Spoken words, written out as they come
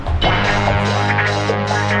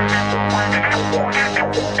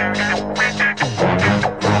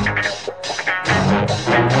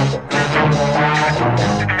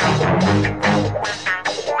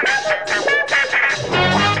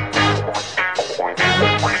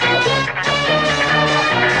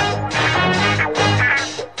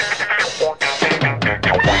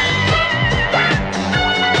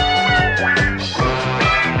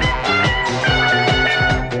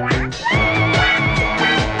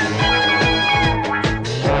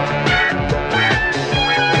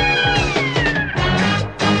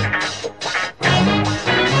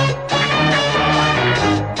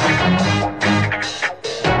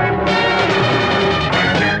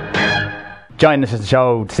Joining us at the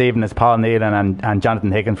show this evening is Paul Nealon and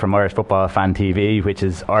Jonathan Higgins from Irish Football Fan TV, which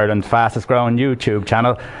is Ireland's fastest growing YouTube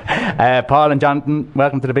channel. Paul and Jonathan,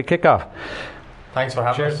 welcome to the big kickoff. Thanks for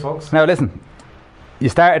having us, folks. Now listen, you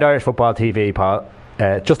started Irish Football TV, Paul,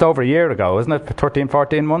 just over a year ago, isn't it? For 13,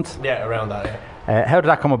 14 months? Yeah, around that, yeah. How did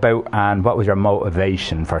that come about, and what was your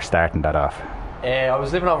motivation for starting that off? I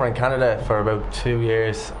was living over in Canada for about 2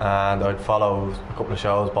 years, and I'd follow a couple of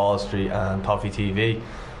shows, Ball Street and Toffee TV.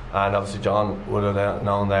 And obviously John would have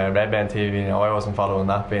known Red Band TV. You know, I wasn't following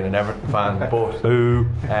that, being an Everton fan, but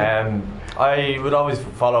I would always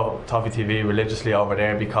follow Toffee TV religiously over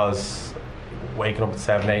there, because waking up at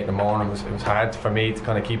 7, 8 in the morning it was hard for me to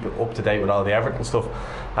kind of keep up to date with all the Everton stuff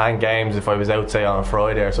and games. If I was out, say, on a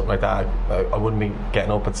Friday or something like that, I wouldn't be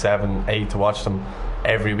getting up at 7, 8 to watch them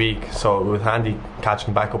every week, so it was handy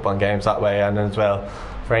catching back up on games that way. And then as well,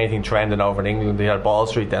 for anything trending over in England, they had Ball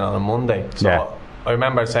Street then on a Monday, so yeah. I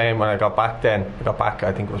remember saying when I got back,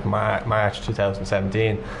 I think it was March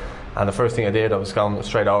 2017, and the first thing I did, I was going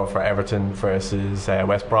straight over for Everton versus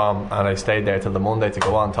West Brom, and I stayed there till the Monday to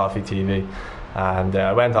go on Toffee TV. And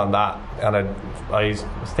I went on that, and I was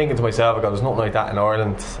thinking to myself, I go, there's nothing like that in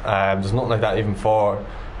Ireland. There's nothing like that even for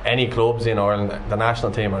any clubs in Ireland, the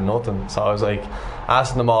national team or nothing. So I was like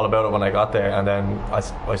asking them all about it when I got there, and then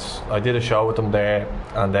I did a show with them there,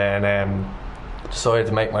 and then decided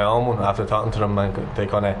to make my own one after talking to them, and they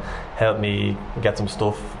kind of helped me get some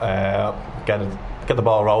stuff, get the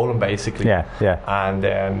ball rolling basically. Yeah.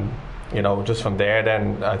 And you know, just from there,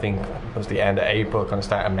 then I think it was the end of April, kind of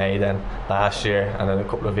started May then last year, and then a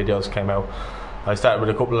couple of videos came out. I started with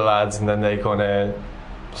a couple of lads, and then they kind of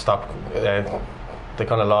stopped. They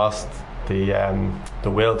kind of lost the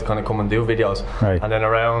will to kind of come and do videos. Right. And then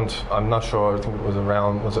around, I'm not sure, I think it was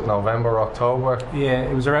around, was it November or October? Yeah,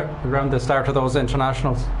 it was around the start of those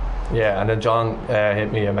internationals. Yeah, and then John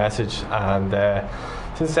hit me a message, and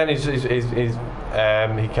since then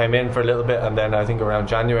he came in for a little bit, and then I think around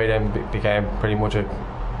January then became pretty much a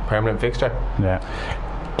permanent fixture. Yeah.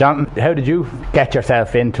 John, how did you get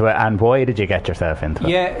yourself into it, and why did you get yourself into it?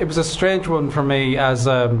 Yeah, it was a strange one for me as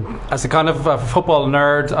a kind of a football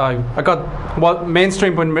nerd. I got what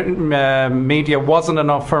mainstream media wasn't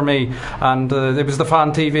enough for me, and it was the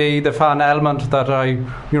fan TV, the fan element that I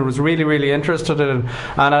was really, really interested in.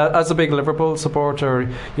 And as a big Liverpool supporter,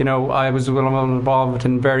 I was involved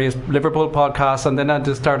in various Liverpool podcasts, and then I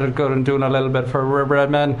just started going and doing a little bit for Red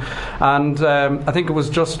Men. And I think it was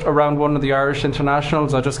just around one of the Irish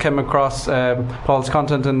internationals, I just came across Paul's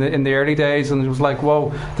content in the early days, and it was like,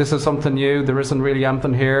 whoa, this is something new. There isn't really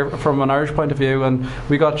anything here from an Irish point of view. And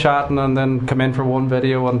we got chatting, and then come in for one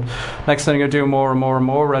video, and next thing you're doing more and more and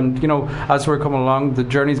more. And as we're coming along, the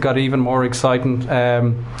journey's got even more exciting.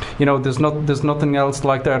 There's nothing else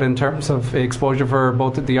like that in terms of exposure for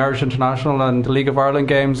both the Irish International and the League of Ireland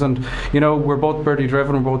games. And we're both Birdie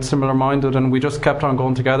driven, we're both similar minded, and we just kept on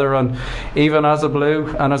going together. And even as a blue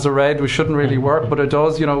and as a red, we shouldn't really work, but it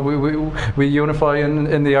does. We unify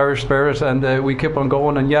in the Irish spirit, and we keep on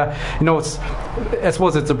going. And I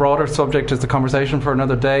suppose it's a broader subject, it's a conversation for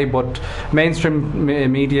another day, but mainstream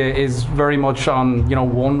media is very much on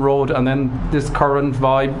one road, and then this current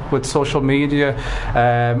vibe with social media,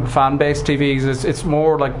 fan-based TVs, it's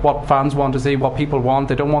more like what fans want to see, what people want.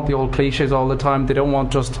 They don't want the old cliches all the time. They don't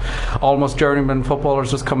want just almost journeyman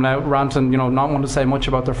footballers just coming out ranting, not want to say much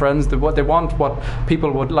about their friends. They want what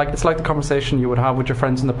people would like. It's like the conversation you would have with your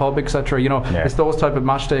friends in the pub, etc. It's those type of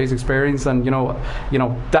match days experience, and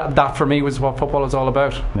that for me was what football is all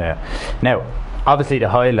about. Yeah. Now, obviously the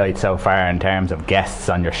highlight so far in terms of guests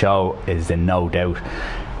on your show is in no doubt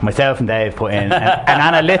myself and Dave put in an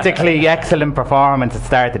analytically excellent performance at the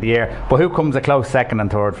start of the year. But who comes a close second and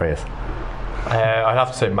third for you? I'd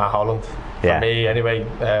have to say Matt Holland. For me, anyway.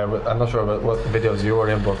 I'm not sure about what videos you were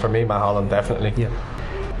in, but for me, Matt Holland definitely. Yeah.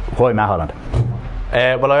 Why Matt Holland?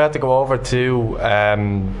 Well, I had to go over to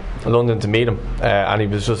London to meet him, and he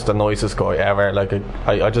was just the nicest guy ever. Like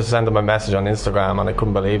I just sent him a message on Instagram, and I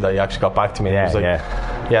couldn't believe that he actually got back to me. He was like,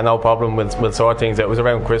 yeah, no problem, we'll sort things out. It was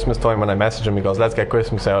around Christmas time when I messaged him. He goes, let's get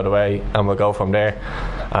Christmas out of the way and we'll go from there.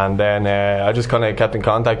 And then I just kind of kept in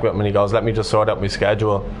contact with him, and he goes, let me just sort out my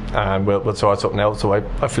schedule and we'll sort something out. So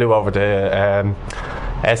I flew over to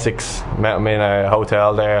Essex, met him in a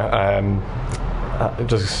hotel there,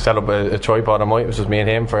 just set up a tripod on mine. It was just me and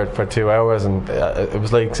him for 2 hours, and it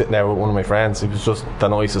was like sitting there with one of my friends. He was just the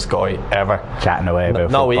nicest guy ever, chatting away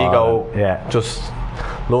about no football. Ego, just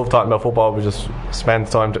love talking about football. We just spent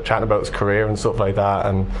time chatting about his career and stuff like that.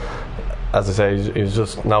 And as I say, he was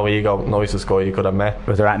just no ego, nicest guy you could have met.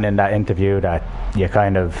 Was there anything in that interview that you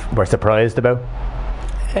kind of were surprised about?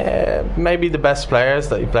 Maybe the best players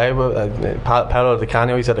that you play with. Paolo Di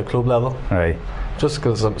Canio, he's at a club level. Right. Just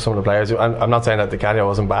because some of the players, I'm not saying that Di Canio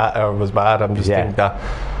wasn't bad or was bad. I'm just thinking that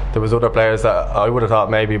there was other players that I would have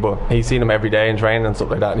thought maybe, but he's seen them every day in training and stuff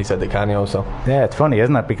like that, and he said Di Canio. So yeah, it's funny,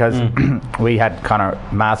 isn't it? Because we had Conor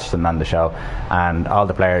Masterson on the show, and all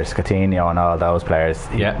the players, Coutinho and all those players,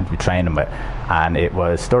 we trained him with, and it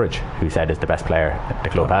was Sturridge who said is the best player the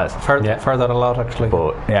club has. Heard that a lot, actually.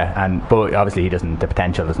 But obviously the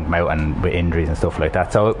potential doesn't come out, and with injuries and stuff like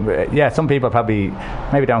that. So some people probably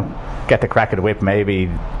maybe don't get the crack of the whip,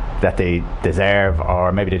 maybe that they deserve,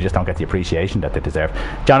 or maybe they just don't get the appreciation that they deserve.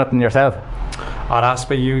 Jonathan, yourself? Oh, it has to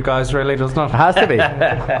be you guys, really, doesn't it? It has to be.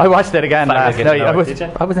 I watched it again last night.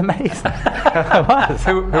 I was amazed. I was.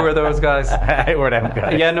 Who were those guys? Who were them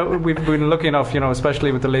guys? Yeah, no, we've been lucky enough,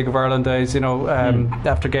 especially with the League of Ireland days.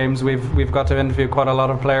 After games, we've got to interview quite a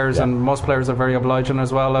lot of players, and most players are very obliging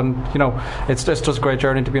as well. And it's just a great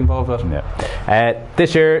journey to be involved with. Yeah.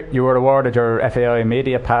 This year, you were awarded your FAI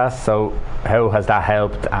Media Pass. So, how has that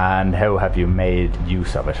helped, and how have you made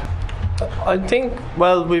use of it? I think,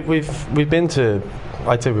 well, we've been to,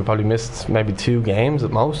 I'd say we probably missed maybe 2 games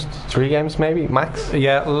at most, 3 games maybe max.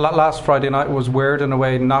 Yeah, last Friday night was weird in a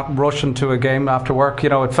way, not rushing to a game after work.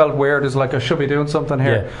 It felt weird. It's like I should be doing something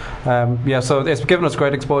here. So it's given us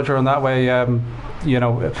great exposure in that way.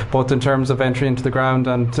 Both in terms of entry into the ground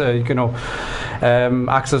and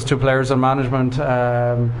access to players and management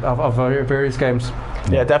of various games.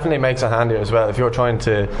 Yeah, it definitely makes it handier as well if you're trying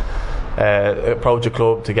to approach a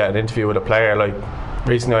club to get an interview with a player. Like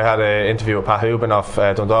recently I had an interview with Pat Hubin off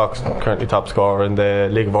Dundalk, currently top scorer in the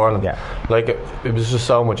League of Ireland. Like it was just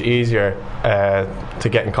so much easier to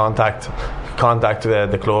get in contact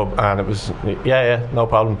the club, and it was no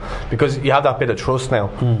problem, because you have that bit of trust now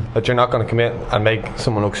that you're not going to come in and make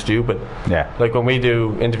someone look stupid. Like when we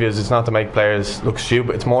do interviews, it's not to make players look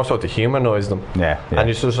stupid, it's more so to humanise them. And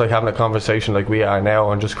it's just like having a conversation like we are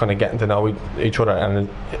now, and just kind of getting to know each other, and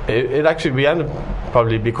it actually, we ended up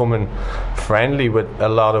probably becoming friendly with a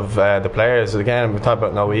lot of the players. Again, we talked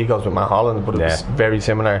about no egos with Matt Holland, but it was very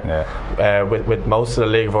similar with most of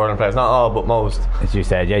the League of Ireland players, not all but most. As you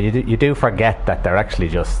said, you do forget that they're actually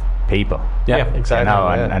just people. Exactly.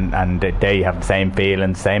 And they have the same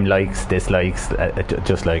feelings, same likes, dislikes,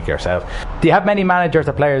 just like yourself. Do you have many managers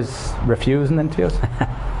or players refusing interviews?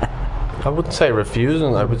 I wouldn't say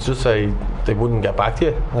refusing, I would just say they wouldn't get back to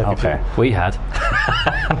you. Okay. We had.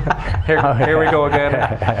 Here we go again.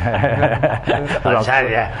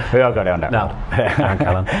 We all go down there. No, Aaron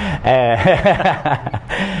Callan.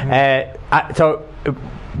 So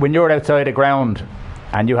when you're outside the ground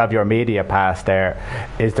and you have your media pass there,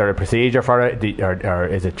 is there a procedure for it, or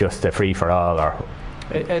is it just a free for all? Or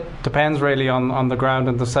It depends really on the ground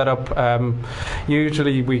and the setup.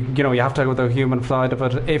 Usually, you have to go with the human side of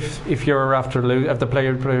it. If you're if the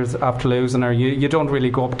player's after losing, or you don't really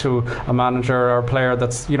go up to a manager or a player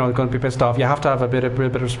that's going to be pissed off. You have to have a bit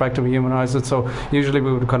of respect and humanise it. So usually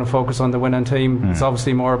we would kind of focus on the winning team. It's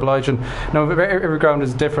obviously more obliging. Now every ground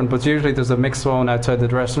is different, but usually there's a mixed zone outside the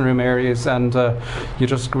dressing room areas, and you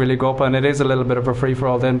just really go up, and it is a little bit of a free for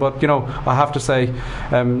all then. But I have to say,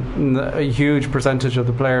 a huge percentage of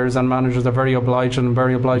the players and managers are very obliging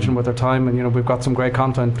with their time, and we've got some great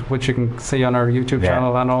content which you can see on our YouTube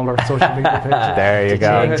channel and all our social media pages. There you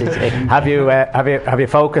go. Have you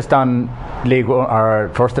focused on League or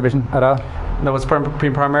First Division at all? No, it's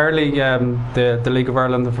been primarily the League of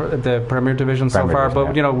Ireland, the Premier Division so far.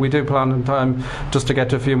 But we do plan in time just to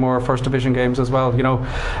get to a few more First Division games as well.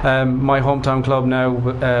 My hometown club now,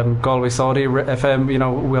 Galway Saudi FM.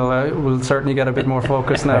 Will certainly get a bit more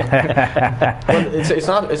focus now. Well,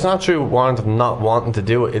 it's not true, Warren, of not wanting to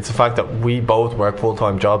do it. It's the fact that we both work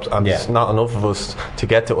full-time jobs, and there's not enough of us to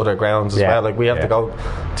get to other grounds as well. Like we have to go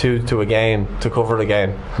to a game to cover the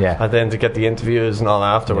game, and then to get the interviews and all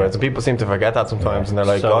afterwards. And people seem to forget that sometimes, and they're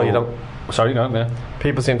like, you don't. Sorry, go on.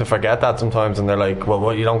 People seem to forget that sometimes, and they're like,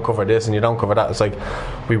 well, you don't cover this and you don't cover that. It's like,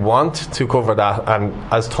 we want to cover that, and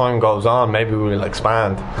as time goes on, maybe we will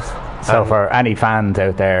expand. So for any fans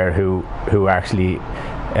out there who actually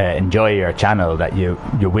enjoy your channel, that you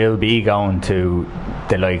will be going to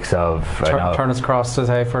the likes of Turner's Cross, to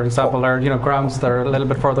say, for example, or grounds that are a little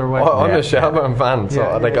bit further away. I'm a Shelbourne fan, so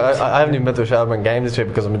I haven't even been to a Shelbourne game this year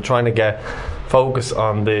because I've been trying to get focus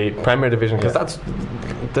on the Premier Division, because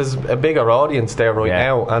there's a bigger audience there right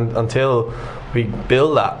now, and until we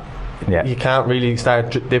build that, you can't really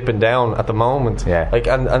start dipping down at the moment. Yeah. Like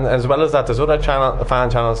and as well as that, there's other fan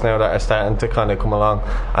channels now that are starting to kind of come along,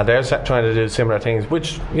 and they're trying to do similar things,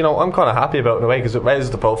 which I'm kind of happy about in a way, because it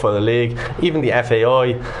raises the profile of the league. Even the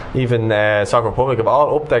FAI, even Soccer Republic have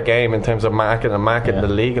all upped their game in terms of marketing the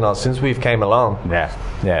league and all since we've came along.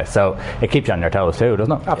 Yeah. So it keeps you on your toes too,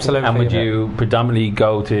 doesn't it? Absolutely. And would you predominantly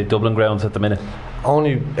go to Dublin grounds at the minute?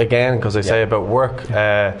 Only again because I say about work,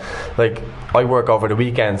 like I work over the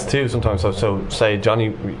weekends too sometimes. So say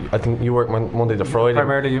Johnny, I think you work Monday to Friday.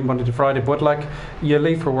 Primarily Monday to Friday, but like you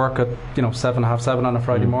leave for work at 7:30 on a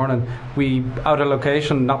Friday morning. We out of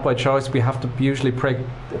location, not by choice. We have to usually pick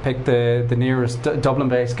the nearest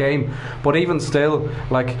Dublin-based game. But even still,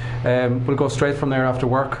 like we'll go straight from there after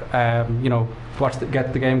work.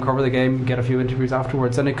 Get the game, cover the game, get a few interviews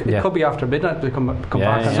afterwards, and it could be after midnight to come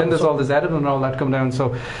back, and then there's all this editing and all that come down.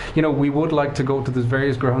 So we would like to go to the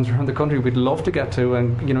various grounds around the country. We'd love to get to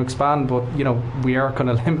and expand, but we are kind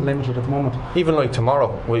of limited at the moment. Even like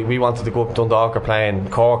tomorrow, we wanted to go up to Dundalk or playing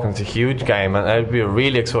Cork, and it's a huge game, and it'd be a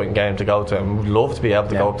really exciting game to go to, and we'd love to be able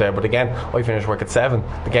to go up there. But again, I finish work at 7.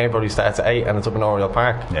 The game probably starts at 8, and it's up in Oriel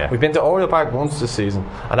Park. We've been to Oriel Park once this season,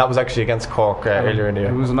 and that was actually against Cork earlier in the year.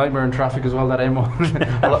 It was a nightmare in traffic as well that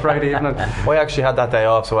on Friday evening. I actually had that day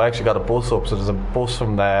off, so I actually got a bus up. So there's a bus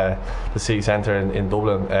from the city centre in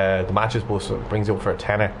Dublin, the matches bus, that brings you up for a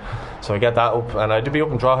tenner. So I get that up, and I did be up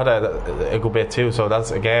in Drogheda a good bit too. So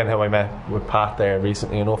that's again how I met with Pat there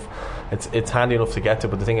recently enough. It's handy enough to get to,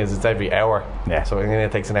 but the thing is, it's every hour. So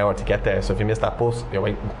it takes an hour to get there. So if you miss that bus, you're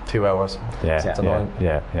waiting 2 hours. It's annoying.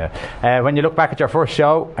 When you look back at your first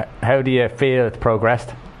show, how do you feel it's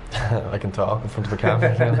progressed? I can talk in front of the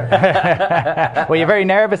camera. Were you very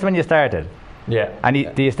nervous when you started? Yeah.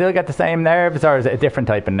 And do you still get the same nerves, or is it a different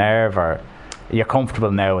type of nerve, or are you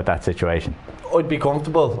comfortable now with that situation? I'd be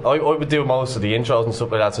comfortable. I would do most of the intros and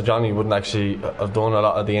stuff like that, so Johnny wouldn't actually have done a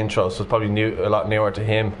lot of the intros, so it's probably a lot newer to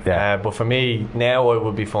him. But for me now, I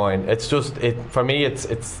would be fine. It's just for me it's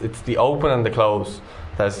the open and the close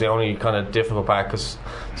that's the only kind of difficult part, because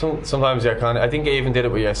sometimes you're kind of, I think I even did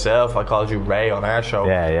it with yourself. I called you Ray on our show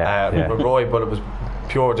with Roy, but it was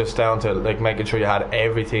pure just down to like making sure you had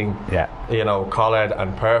everything collared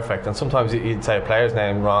and perfect, and sometimes you'd say a player's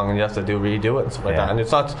name wrong and you have to redo it and stuff like that, and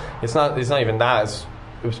it's not even that.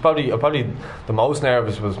 It was probably the most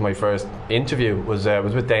nervous was my first interview was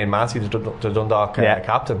with Dane Massey, the Dundalk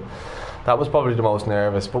captain. That was probably the most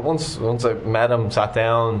nervous. But once I met him, sat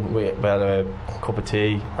down, we had a cup of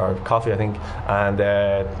tea or coffee, I think, and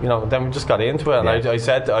then we just got into it. And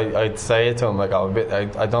I'd say to him like,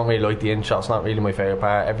 I don't really like the intro. It's not really my favourite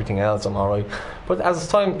part. Everything else, I'm alright. But as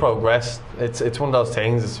time progressed, it's one of those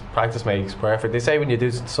things. It's practice makes perfect. They say when you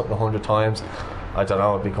do something 100 times, I don't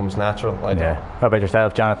know, it becomes natural. I don't know. What about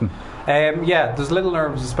yourself, Jonathan? There's little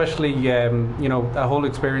nerves, especially a whole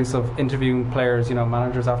experience of interviewing players,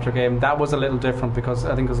 managers after a game. That was a little different, because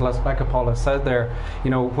I think, as like Paul has said there,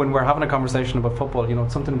 when we're having a conversation about football,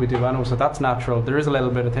 it's something we do anyway, so that's natural. There is a little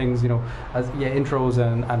bit of things, intros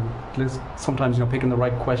and sometimes picking the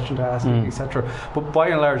right question to ask, etc. But by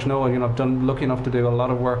and large, no, I've done lucky enough to do a lot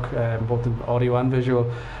of work, both in audio and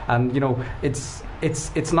visual, and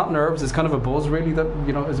it's not nerves, it's kind of a buzz really, that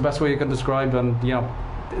is the best way you can describe, and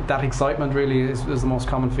that excitement really is the most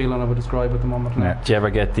common feeling I would describe at the moment. Do you ever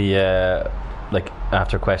get the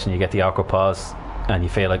after a question you get the awkward pause and you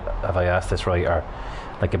feel like, have I asked this right, or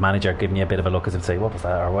like a manager giving you a bit of a look as if to say, what was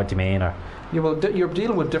that, or what do you mean, or you're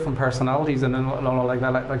dealing with different personalities and all like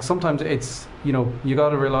that. Like sometimes it's you got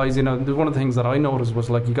to realise one of the things that I noticed was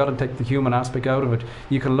like you got to take the human aspect out of it.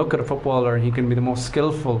 You can look at a footballer and he can be the most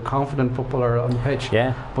skillful, confident footballer on the pitch.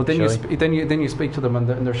 But then you speak to them and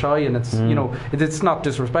they're shy, and it's it's not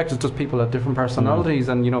disrespect. It's just people have different personalities,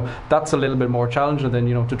 and that's a little bit more challenging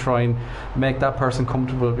than to try and make that person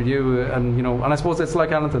comfortable with you. And and I suppose it's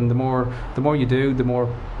like anything. The more you do, the more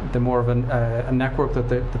of a network that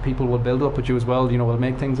the people will build up with you as well. Will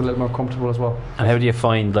make things a little more comfortable as well. And how do you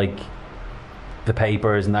find like the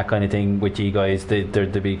papers and that kind of thing with you guys? They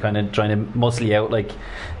be kind of trying to muscle you out, like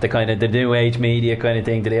the kind of the new age media kind of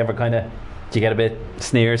thing. Do they ever do you get a bit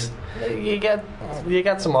sneers? You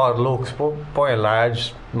get some odd looks, but by and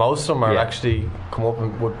large, most of them are actually come up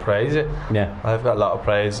and would praise it. I've got a lot of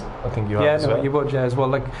praise. I think you have as well. You would, as well.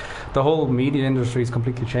 Like the whole media industry is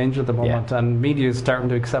completely changed at the moment, and media is starting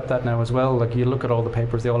to accept that now as well. Like you look at all the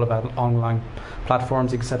papers, they all have online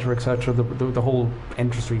platforms, etc., etc. The whole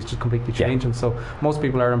industry is just completely changing. So most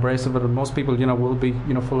people are embracing it, and most people will be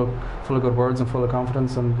full of good words and full of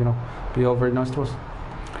confidence, and be all very nice to us.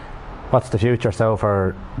 What's the future so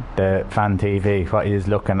for the Fan TV? What are you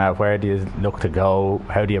looking at? Where do you look to go?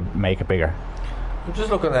 How do you make it bigger? I'm just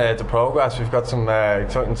looking at the progress. We've got some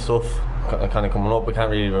exciting stuff kind of coming up. We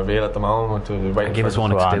can't really reveal at the moment. Give us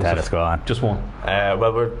one exclusive. Go on. Just one.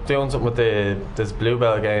 Well, we're doing something with this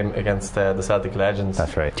Bluebell game against the Celtic Legends.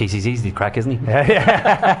 That's right. TCC's the crack, isn't he?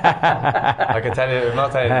 I can tell you, I'm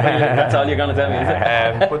not telling you. That's all you're going to tell me, is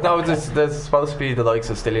it? But no, there's supposed to be the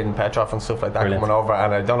likes of Stillian Petrov and stuff like that coming over,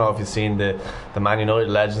 and I don't know if you've seen the Man United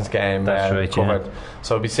Legends game covered. Yeah.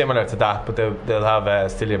 So it'll be similar to that, but they'll have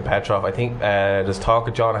Stillian Petrov. I think there's talk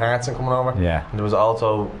of John Hartson coming over. Yeah. And there was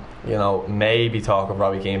also, maybe talk of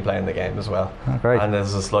Robbie Keane playing the game as well. Oh, great. And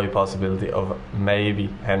there's a slight possibility of maybe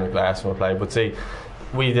Henrik Larsson will play. But see,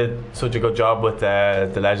 we did such a good job with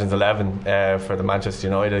the Legends 11 for the Manchester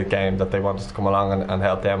United game that they wanted to come along and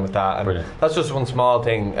help them with that. And brilliant. That's just one small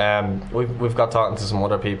thing. We've got talking to some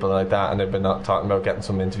other people like that, and they've been talking about getting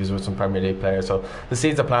some interviews with some Premier League players. So the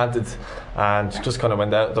seeds are planted, and just kind of when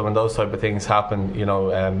those type of things happen,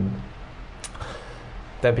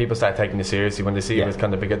 then people start taking it seriously when they see it with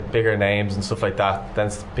kind of bigger names and stuff like that.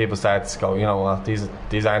 Then people start to go, what, these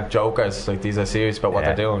aren't jokers. Like, these are serious about what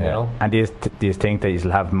they're doing. And do you think that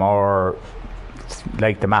you'll have more,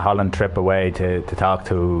 like the Matt Holland trip away to talk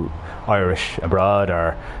to Irish abroad,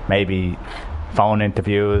 or maybe phone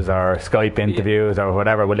interviews or Skype interviews or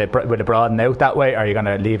whatever? Will it broaden out that way, or are you going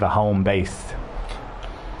to leave a home base?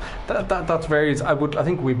 That varies. I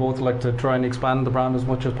think we both like to try and expand the brand as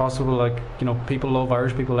much as possible. Like, people love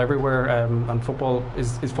Irish people everywhere, and football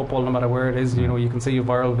is football no matter where it is. You can see a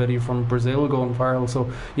viral video from Brazil going viral. So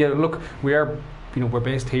yeah, look, we are, we're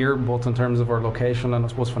based here, both in terms of our location and I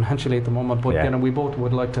suppose financially at the moment, but we both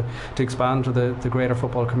would like to expand to the greater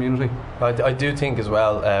football community. I do think as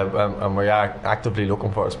well, and we are actively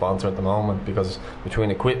looking for a sponsor at the moment, because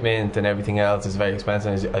between equipment and everything else is very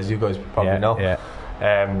expensive, as you guys probably know.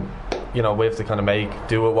 We have to kind of make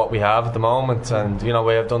do with what we have at the moment, and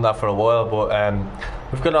we have done that for a while, but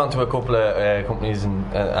we've got on to a couple of companies, and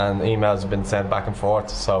emails have been sent back and forth.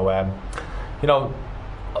 So I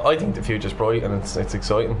think the future's bright, and it's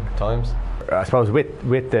exciting times. I suppose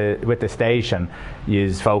with the station,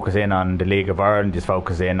 you focus in on the League of Ireland, you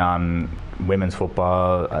focus in on women's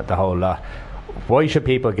football, the whole lot. Why should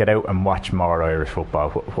people get out and watch more Irish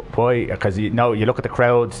football? Why? Because you look at the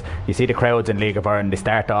crowds, you see the crowds in League of Ireland, they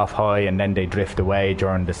start off high and then they drift away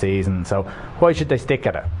during the season. So why should they stick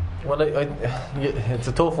at it? Well, it's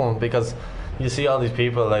a tough one, because you see all these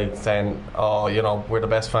people like saying, we're the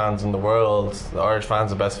best fans in the world, the Irish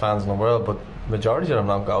fans are the best fans in the world, but majority of them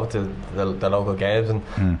don't go to the local games, and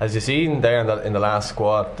as you see there in the last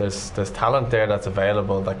squad, there's talent there that's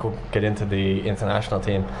available that could get into the international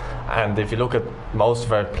team. And if you look at most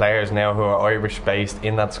of our players now who are Irish based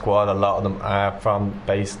in that squad, a lot of them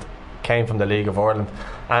came from the League of Ireland,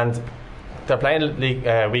 and they're playing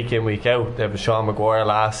week in, week out. There was Sean Maguire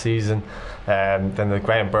last season, then the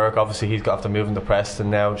Graham Burke, obviously he's got to move into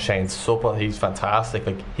Preston now. Shane Supple, he's fantastic.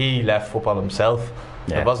 Like, he left football himself.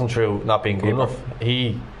 It wasn't through not being good enough.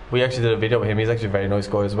 We actually did a video with him. He's actually a very nice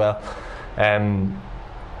guy as well.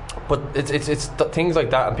 But it's things like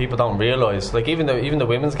that, and people don't realise. Like, even the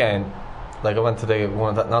women's game, like, I went to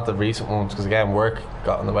not the recent ones, because again work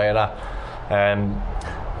got in the way of that.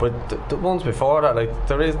 But the ones before that, like,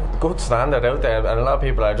 there is good standard out there, and a lot of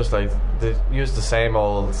people are just like, they use the same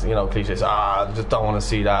old cliches. I just don't want to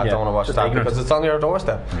see that, don't want to watch that, because it's on your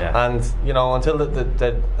doorstep. And until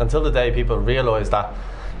the day people realise that,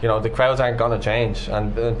 the crowds aren't going to change,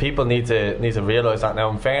 and people need to realise that now.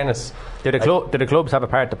 In fairness, do the clubs have a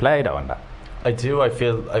part to play though in that? I do. I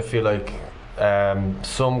feel like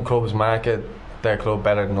some clubs market their club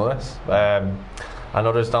better than others, and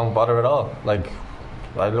others don't bother at all. Like,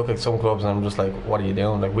 I look at some clubs and I'm just like, what are you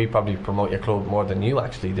doing? Like, we probably promote your club more than you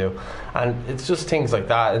actually do. And it's just things like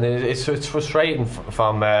that, and it's frustrating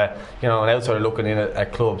from an outsider looking in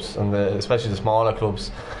at clubs, and especially the smaller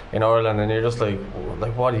clubs in Ireland, and you're just like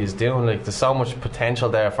what are you doing? Like, there's so much potential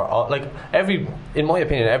there for all. Like, in my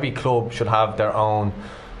opinion, every club should have their own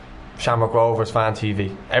Shamrock Rovers fan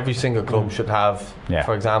TV. Every single club should have,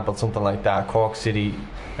 for example, something like that. Cork City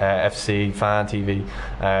FC fan TV.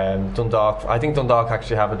 Dundalk, I think Dundalk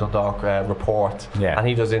actually have a Dundalk report, and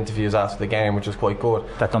he does interviews after the game, which is quite good.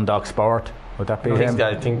 That Dundalk Sport, would that be him?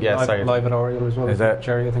 I think sorry, live at Oriel as well. Is that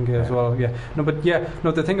Jerry? I think as well. Yeah. No, but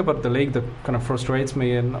the thing about the league that kind of frustrates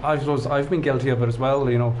me, and I suppose I've been guilty of it as well.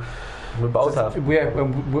 We both have.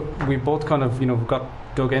 We both kind of got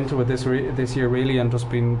dug into it this year really, and just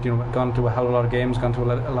been gone to a hell of a lot of games, gone to a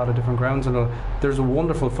lot of different grounds, and there's a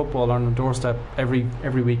wonderful football on the doorstep every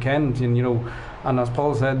weekend, and And as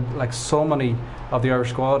Paul said, like, so many of the Irish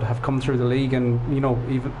squad have come through the league, and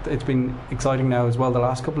even it's been exciting now as well. The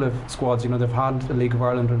last couple of squads, they've had the League of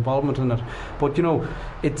Ireland involvement in it, but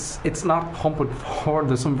it's not pumping forward.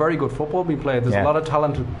 There's some very good football being played. There's a lot of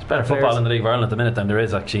talented. It's better football in the League of Ireland at the minute than there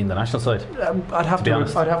is actually in the national side. I'd have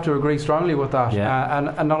to agree strongly with that.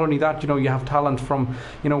 And not only that, you have talent from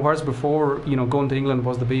whereas before going to England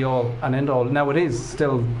was the be all and end all. Now it is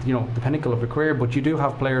still the pinnacle of a career, but you do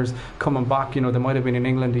have players coming back. They might have been in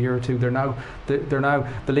England a year or two. They're now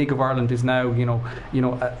the League of Ireland is now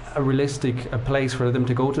a realistic place for them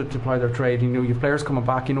to go to apply their trade. You've players coming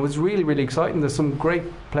back. It's really, really exciting. There's some great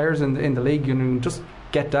players in the league. Just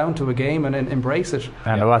get down to a game and embrace it.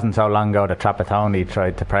 And it wasn't so long ago that Trapattoni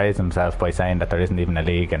tried to praise himself by saying that there isn't even a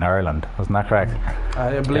league in Ireland. Wasn't that correct?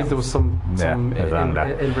 I believe there was some inbred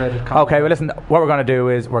comment. Okay, well listen, what we're going to do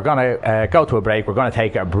is we're going to go to a break. We're going to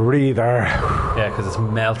take a breather. Yeah, because it's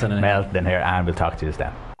melting in here, and we'll talk to you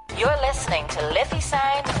then. You're listening to Liffey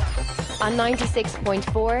Sound on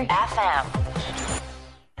 96.4 FM.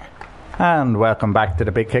 And welcome back to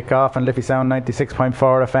the big kickoff on Liffey Sound 96.4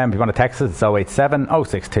 FM. If you want to text us, it's 087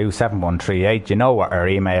 062 7138. You know what our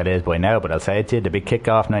email is by now, but I'll say it to you: the big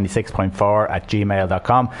kickoff 96.4 at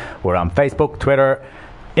gmail.com. We're on Facebook, Twitter,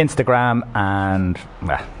 Instagram, and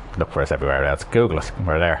look for us everywhere else. Google us,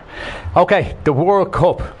 we're there. Okay, the World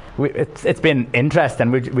Cup. It's been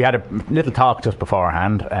interesting. We had a little talk just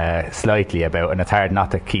beforehand, slightly about it, and it's hard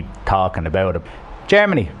not to keep talking about it.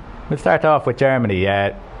 Germany. We'll start off with Germany.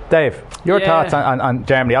 Dave, your thoughts on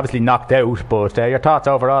Germany? Obviously knocked out, but your thoughts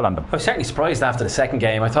overall on them? I was certainly surprised after the second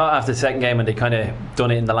game. I thought after the second game, when they kind of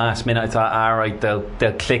done it in the last minute, I thought, all right,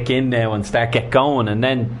 they'll click in now and get going. And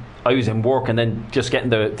then I was in work and then just getting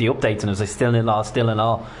the updates, and I was like, still in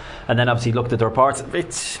all. And then obviously looked at the reports.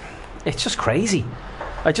 It's just crazy.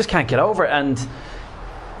 I just can't get over it. And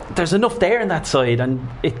there's enough there in that side, and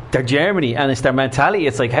they're Germany, and it's their mentality.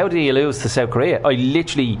 It's like, how do you lose to South Korea? I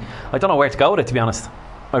don't know where to go with it, to be honest.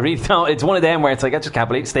 I really don't. It's one of them where it's like, I just can't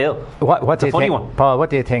believe it still. What do you think, one. Paul?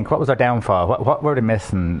 What do you think? What was their downfall? What were they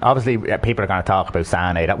missing? Obviously, people are going to talk about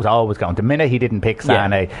Sané. That was always going. The minute he didn't pick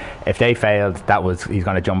Sané, if they failed, he's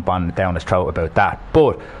going to jump down his throat about that.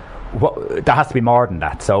 But there has to be more than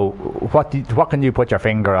that. So what can you put your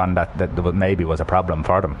finger on that maybe was a problem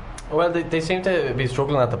for them? Well, they seem to be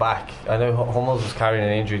struggling at the back. I know Hummels was carrying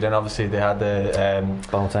an injury. Then obviously they had the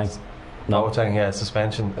Boateng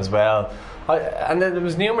suspension as well. And then there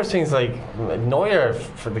was numerous things like Neuer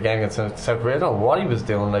for the game against South Korea. I don't know what he was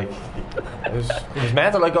doing. Like it was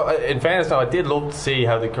mental. Like in fairness, now I did love to see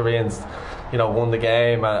how the Koreans, won the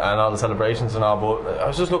game and all the celebrations and all. But I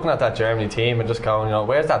was just looking at that Germany team and just going,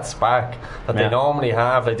 where's that spark that they normally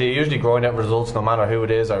have? Like they usually grind out results no matter who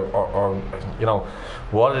it is or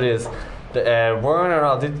what it is.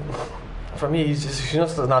 Werner, for me, he's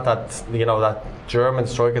just not that that German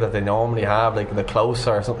striker that they normally have, like the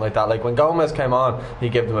closer or something like that. Like when Gomez came on, he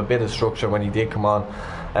gave them a bit of structure when he did come on.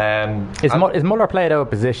 Is Muller played out of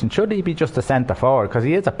position? Should he be just a centre forward? Because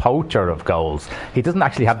he is a poacher of goals. He doesn't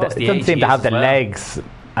actually have doesn't seem to have the legs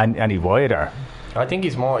any wider. I think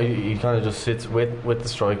he's more. He kind of just sits with the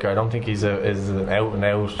striker. I don't think he's an out and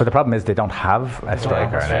out. But the problem is they don't have a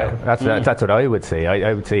striker now. That's what I would say.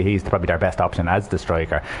 I would say he's probably their best option as the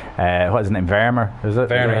striker. What is his name? Werner? Is it?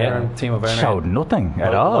 Werner, Timo Werner. Showed nothing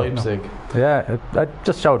at all. Leipzig. Yeah, it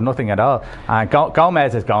just showed nothing at all. And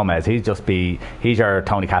Gomez is Gomez. He's your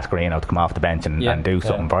Tony Cascarino to come off the bench and do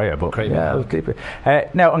something for you.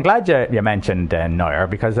 But now I'm glad you mentioned Neuer,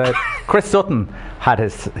 because Chris Sutton had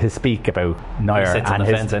his speak about Neuer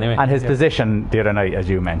and his position the other night, as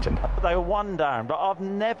you mentioned. They were one down, but I've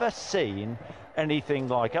never seen anything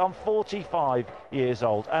like it. I'm 45 years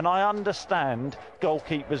old, and I understand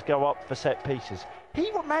goalkeepers go up for set pieces.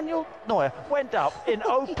 Manuel Neuer went up in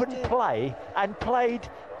open play and played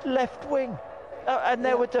left wing. And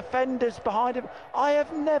there were defenders behind him. I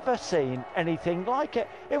have never seen anything like it.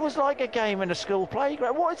 It was like a game in a school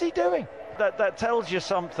playground. What is he doing? That tells you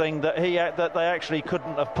something, that they actually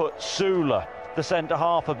couldn't have put Süle, the centre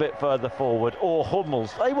half, a bit further forward, or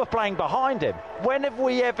Hummels. They were playing behind him. When have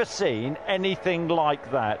we ever seen anything like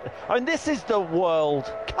that? I mean, this is the World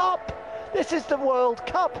Cup. This is the World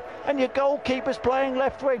Cup, and your goalkeeper's playing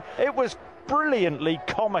left wing. It was brilliantly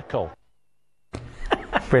comical.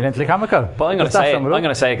 Brilliantly comical. But I'm going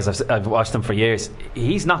to say it because I've watched him for years.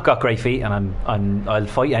 He's not got great feet, and I'll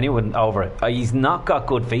fight anyone over it. He's not got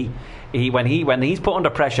good feet. when he's put under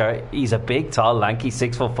pressure, he's a big, tall, lanky,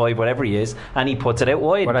 6'5", whatever he is, and he puts it out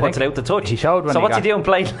wide, puts it out the touch. He showed when so what's he doing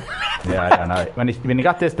playing? Yeah, I don't know. When he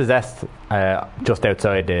got dispossessed just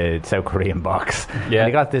outside the South Korean box, when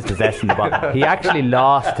he got dispossessed in the ball, he actually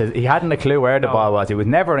lost he hadn't a clue where the ball was. He was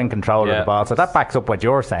never in control of the ball. So that backs up what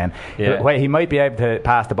you're saying. He might be able to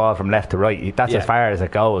pass the ball from left to right. That's as far as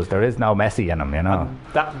it goes. There is no Messi in him, you know.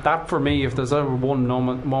 That for me, if there's ever one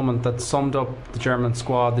moment that summed up the German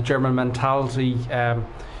squad, the German mentality,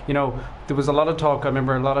 you know, there was a lot of talk. I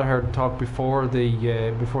remember a lot of her talk before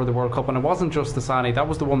the World Cup, and it wasn't just the Sani. That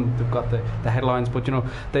was the one that got the headlines. But you know,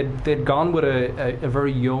 they'd gone with a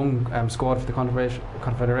very young squad for the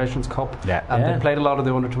Confederations Cup, and they played a lot of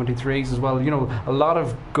the under-23s as well. You know, a lot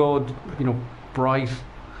of good, you know, bright,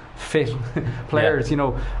 fit players, you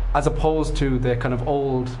know, as opposed to the kind of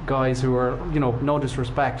old guys who are, you know, no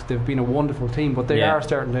disrespect, they've been a wonderful team, but they are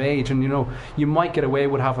starting to age, and you know, you might get away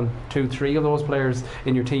with having 2-3 of those players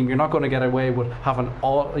in your team. You're not going to get away with having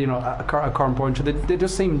all, you know, a current point. They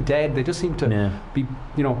just seem dead. They just seem to be,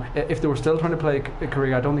 you know, if they were still trying to play a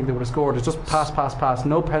career, I don't think they would have scored. It's just pass,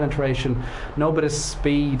 no penetration, no bit of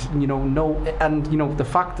speed, you know, and you know, the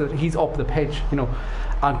fact that he's up the pitch, you know,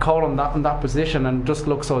 and call him that in that position and just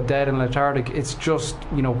look so dead and lethargic, it's just,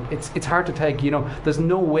 you know, it's hard to take. You know, there's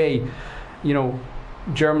no way, you know,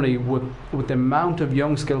 Germany with the amount of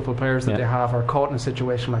young skillful players that they have are caught in a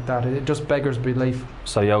situation like that. It just beggars belief.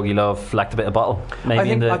 So Yogi Löw lacked a bit of bottle,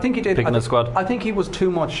 maybe. I think he did. Picking the squad. I think he was too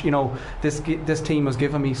much. You know, this team has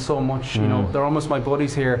given me so much. You know, they're almost my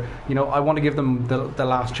buddies here. You know, I want to give them the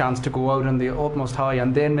last chance to go out in the utmost high,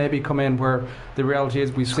 and then maybe come in where the reality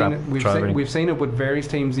is we've seen it with various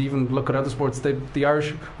teams. Even look at other sports. The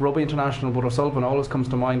Irish Rugby International, but O'Sullivan always comes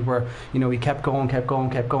to mind, where you know he kept going,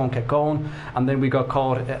 and then we got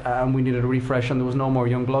caught and we needed a refresh, and there was no more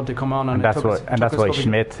young blood to come on, and that's why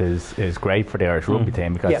Schmidt is great for the Irish rugby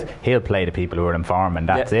team, because he'll play the people who are in form, and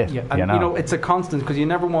that's it. And you know, it's a constant, because you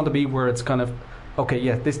never want to be where it's kind of, okay,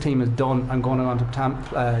 this team is done, I'm going on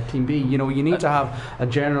to Team B. You know, you need to have a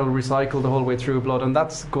general recycle the whole way through blood, and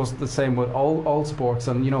that goes the same with all sports.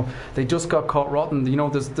 And you know, they just got caught rotten. You know,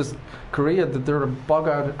 there's Korea, they're a bog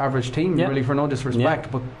average team, really, for no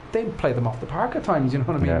disrespect, but they play them off the park at times. You know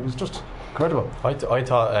what I mean? It was just incredible. I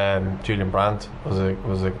thought Julian Brandt was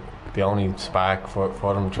the only spark for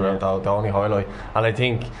them throughout, the only highlight, and I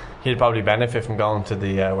think he'll probably benefit from going to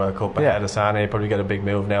the World Cup ahead of Sane. He'll probably get a big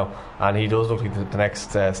move now, and he does look like the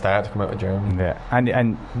next star to come out of Germany.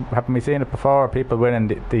 And haven't we seen it before? People winning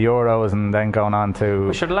the Euros and then going on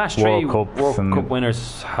to the last World Cup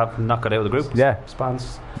winners have not got out of the group.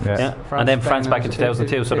 France, and then France back in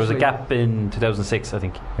 2002. So there was a gap in 2006, I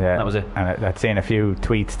think. That was it. And I'd seen a few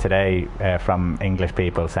tweets today from English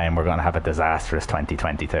people saying we're going to have a disastrous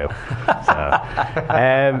 2022. So,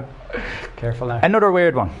 careful now. Another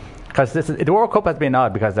weird one, because the World Cup has been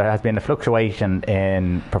odd, because there has been a fluctuation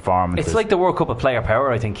in performances. It's like the World Cup of player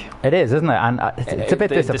power, I think. It is, isn't it? And it's a bit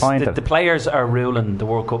disappointing. The players are ruling the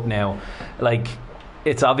World Cup now. Like,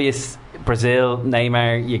 it's obvious. Brazil,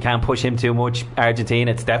 Neymar, you can't push him too much.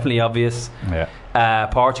 Argentina, it's definitely obvious.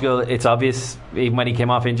 Portugal, it's obvious. Even when he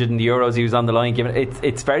came off injured in the Euros, he was on the line.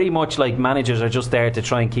 It's very much like managers are just there to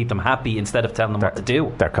try and keep them happy instead of telling them what to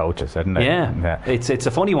do. They're coaches, isn't it? It's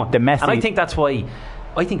a funny one. And I think that's why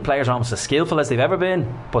I think players are almost as skillful as they've ever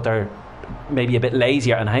been, but they're maybe a bit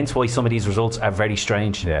lazier, and hence why some of these results are very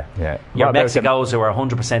strange. Your Mexicos who are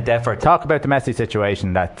 100% effort. Talk about the Messi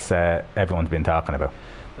situation that everyone's been talking about.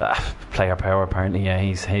 Player power, apparently.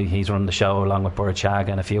 He's running the show along with Burchag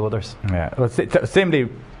and a few others. Well, simply,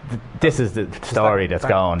 this is the story that's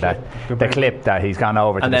going, that the clip that he's gone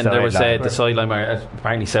over to and the then there was the sideline where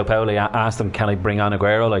apparently Sao Paulo asked him, can I bring on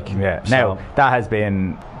Aguero? Now that has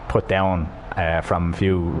been put down from a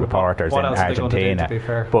few reporters in Argentina,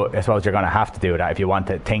 but I suppose you're going to have to do that if you want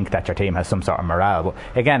to think that your team has some sort of morale. But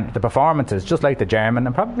again, the performances, just like the German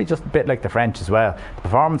and probably just a bit like the French as well, the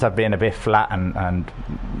performances have been a bit flat and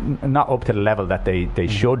not up to the level that they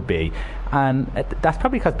should be, and that's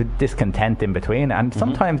probably because of discontent in between. And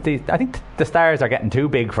sometimes I think the stars are getting too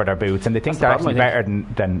big for their boots, and they think they're actually better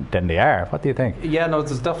than they are. What do you think?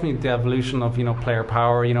 There's definitely the evolution of player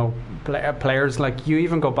power. Players like, you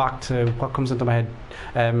even go back to what comes into my head,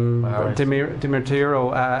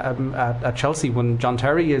 Demirtiro at Chelsea, when John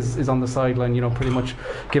Terry is on the sideline, pretty much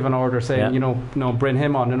giving order saying, bring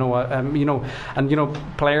him on,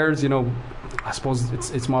 and players, I suppose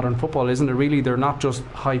it's modern football, isn't it? Really, they're not just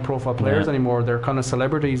high profile players anymore. They're kind of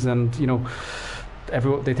celebrities, and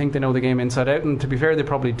they think they know the game inside out, and to be fair, they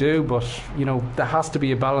probably do. But there has to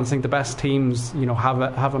be a balance. I think the best teams,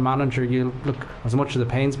 have a manager. You look, as much as it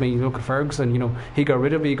pains me, you look at Ferguson. He got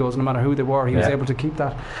rid of egos, no matter who they were. He was able to keep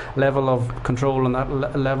that level of control and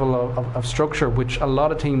that level of structure, which a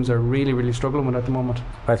lot of teams are really, really struggling with at the moment.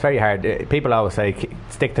 Well, it's very hard. People always say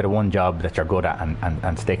stick to the one job that you're good at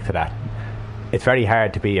and stick to that. It's very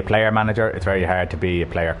hard to be a player manager. It's very hard to be a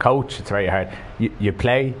player coach. It's very hard. You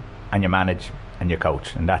play and you manage and you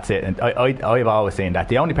coach, and that's it. And I've always seen that.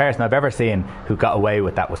 The only person I've ever seen who got away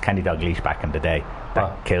with that was Kenny Dalglish back in the day.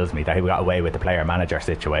 That kills me, that he got away with the player manager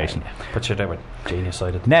situation. But you're there with genius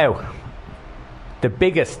sided. Now, the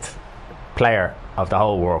biggest player of the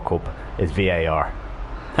whole World Cup is VAR.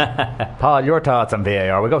 Paul, your thoughts on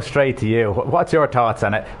VAR? We'll go straight to you. What's your thoughts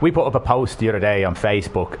on it? We put up a post the other day on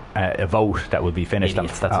Facebook, a vote that will be finished on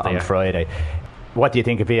Friday. What do you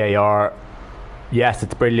think of VAR? Yes,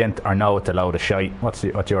 it's brilliant, or no, it's a load of shite. What's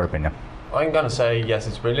your opinion? I'm going to say yes,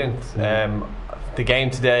 it's brilliant. The game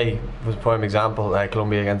today was a prime example,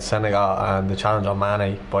 Colombia against Senegal, and the challenge on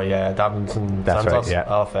Mane by Davinson Santos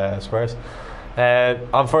off Spurs.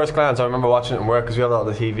 On first glance, I remember watching it in work, because we had a lot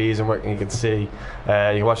of the TVs in work and you could see,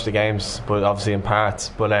 you watch the games, but obviously in parts.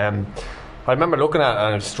 But I remember looking at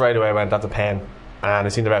it and straight away I went, that's a pen. And I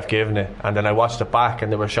seen the ref giving it, and then I watched it back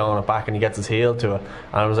and they were showing it back and he gets his heel to it,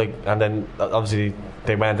 and I was like, and then obviously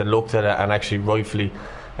they went and looked at it and actually rightfully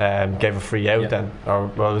gave a free out then, or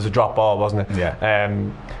it was a drop ball, wasn't it?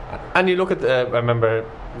 And you look at I remember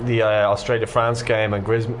the Australia-France game, and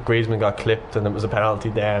Griezmann got clipped and it was a penalty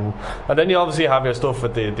then, and then you obviously have your stuff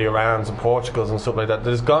with the Irans and Portugals and stuff like that.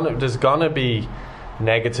 There's gonna be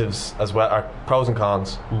negatives as well, or pros and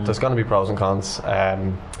cons. There's gonna be pros and cons.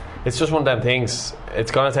 It's just one of them things.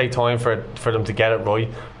 It's going to take time for them to get it right,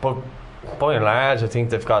 but by and large I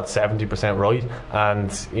think they've got 70% right,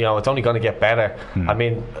 and it's only going to get better. I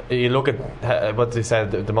mean, you look at what they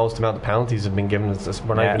said, the most amount of penalties have been given.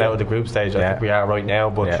 We're not even out of the group stage. I think we are right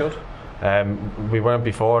now, but we weren't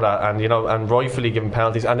before that, and rightfully given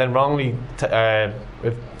penalties, and then wrongly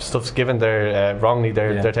if stuff's given there wrongly,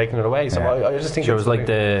 they're taking it away. So I just think it was like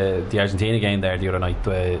the Argentina game there the other night.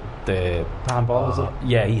 The handball, was it?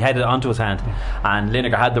 Yeah, he headed it onto his hand, and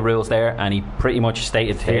Lineker had the rules there, and he pretty much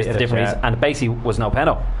stated here's the different reasons, and it basically was no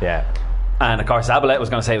penalty. And of course Zabaleta was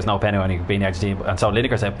going to say it was no penalty when he beat the Argentina, and so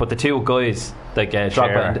Lineker said, but the two guys like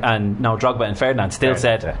Drogba and Ferdinand still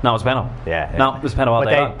said no, it was a penalty. No, it was a penalty all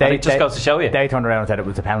day long. And it just goes to show you, they turned around and said it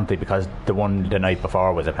was a penalty because the one the night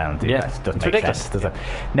before was a penalty. That doesn't make sense, does it?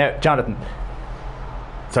 Now, Jonathan,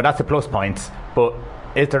 so that's a plus point, but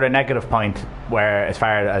is there a negative point where, as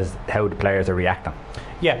far as how the players are reacting?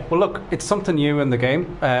 Yeah, well look, it's something new in the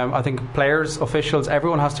game. I think players, officials,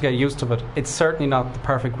 everyone has to get used to it. It's certainly not the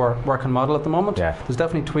perfect working model at the moment. There's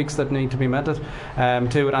definitely tweaks that need to be made to it,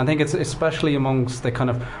 and I think it's especially amongst the kind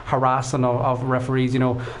of harassing of referees.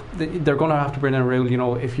 They're going to have to bring in a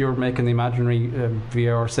rule. If you're making the imaginary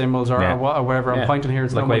VAR symbols or whatever I'm pointing here,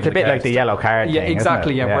 it's a bit like the yellow card thing,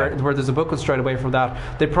 exactly, where there's a booklet straight away from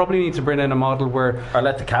that. They probably need to bring in a model where, or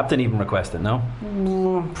let the captain even request it.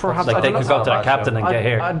 Perhaps like they could go to the captain and get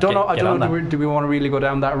here. I don't know. Do we want to really go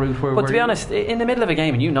down that route? But to be honest, in the middle of a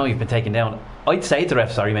game and you've been taken down, I'd say to the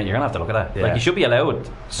ref, sorry mate, you're going to have to look at that. Like, you should be allowed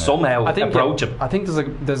somehow approach him. I think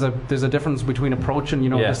there's a difference between approaching,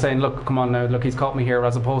 just saying, look, come on now, look, he's caught me here,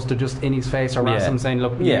 as opposed to just in his face harassing him, saying,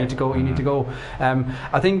 look, you need to go, you need to go.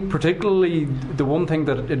 I think particularly the one thing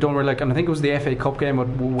that I don't really like, and I think it was the FA Cup game with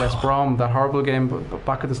West Brom, that horrible game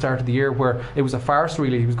back at the start of the year, where it was a farce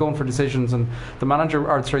really. He was going for decisions, and the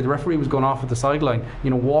referee was going off at the sideline,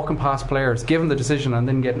 walking past players, giving the decision, and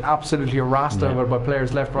then getting absolutely harassed over by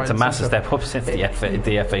players left, right. It's a massive step up since the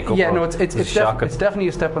FA Cup. It's definitely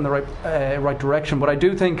a step in the right direction. But I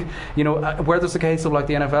do think, where there's a case of like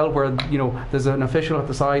the NFL, where there's an official at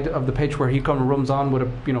the side of the pitch where he comes and runs on with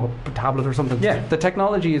a tablet or something. The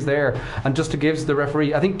technology is there, and just to give the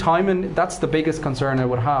referee, I think timing, that's the biggest concern I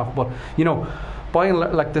would have. But by and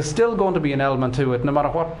like, there's still going to be an element to it, no matter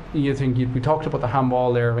what you think. We talked about the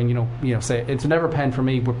handball there, and say it's never pen for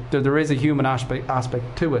me, but there is a human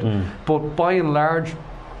aspect to it. But by and large,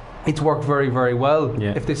 it's worked very, very well.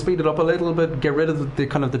 If they speed it up a little bit, get rid of the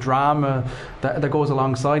kind of the drama that goes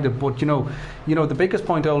alongside it. But the biggest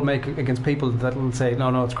point I'll make against people that will say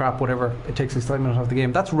no, it's crap, whatever, it takes excitement out of the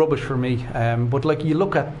game, that's rubbish for me. But like, you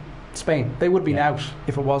look at Spain. They would have been out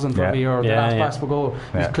if it wasn't for VAR. The last possible goal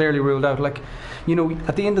was clearly ruled out. Like, you know,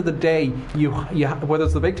 at the end of the day, you whether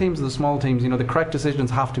it's the big teams or the small teams, you know, the correct decisions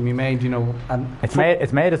have to be made. You know, and it's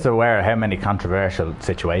made us aware of how many controversial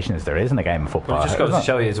situations there is in the game of football. Well, it just goes to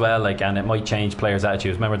show you as well, like, and it might change players'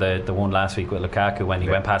 attitudes. Remember the one last week with Lukaku when he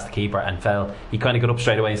went past the keeper and fell. He kind of got up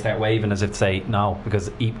straight away and started waving as if to say no, because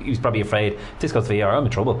he was probably afraid if this goes to VAR, I'm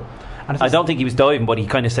in trouble. And I don't think he was diving, but he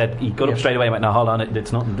kind of said, he got up straight away and went, no, hold on,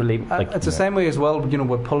 it's nothing really. Like, it's the same way as well, you know,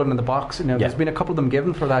 with pulling in the box. You know, there's been a couple of them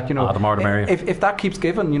given for that. You know, the more the merrier. If that keeps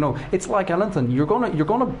given, you know, it's like anything. You're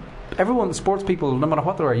gonna. Everyone, sports people, no matter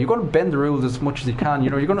what they are, you're going to bend the rules as much as you can. You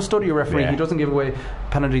know, you're going to study your referee. He doesn't give away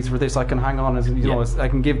penalties for this. I can hang on, as you know, I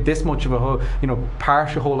can give this much of a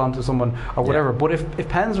partial hold on to someone or whatever. But if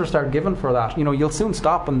pens are start given for that, you know, you'll soon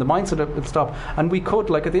stop, and the mindset will stop. And we could,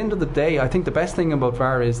 like, at the end of the day, I think the best thing about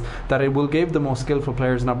VAR is that it will give the most skillful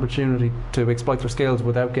players an opportunity to exploit their skills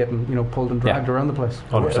without getting, you know, pulled and dragged around the place.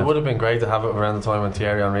 100%. It would have been great to have it around the time when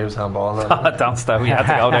Thierry Henry was handballing. Don't stop. We had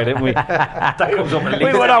to go there, didn't we? That comes up.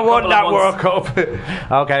 We would have won that World Cup.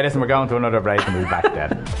 Okay, listen, we're going to another break and we'll be back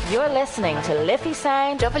then. You're listening to Liffey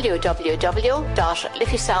Sound.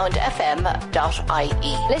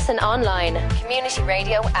 www.liffeysoundfm.ie. Listen online. Community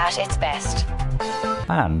radio at its best.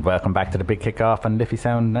 And welcome back to the big kick-off on Liffey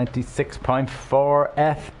Sound 96.4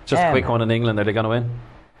 FM. Just a quick one in England. Are they going to win?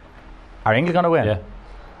 Are England going to win?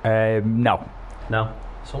 Yeah. No.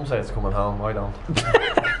 Some say it's coming home. I don't.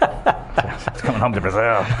 It's coming home to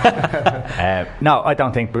Brazil. No, I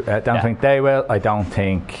don't think. Think they will. I don't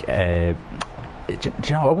think. Do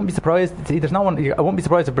you know? I wouldn't be surprised. See, there's no one. I wouldn't be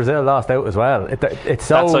surprised if Brazil lost out as well. It's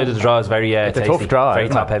so. That side of the draw is very. It's tasty, a tough draw. Very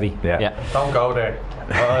top heavy. Yeah. Don't go there.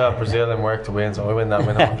 I have Brazil in work to win, so I win that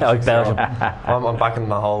win. Like Belgium. I'm backing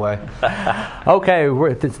my whole way. Okay,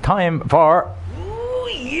 it's time for.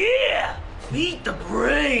 Beat the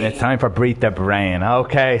brain. It's time for Breathe the Brain.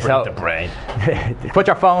 Okay, Breathe the brain. Put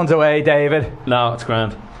your phones away, David. No, it's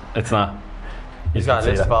grand. It's not. He's got a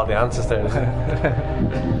list of all the answers there.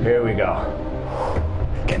 Here we go.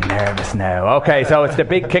 Getting nervous now. Okay, so it's the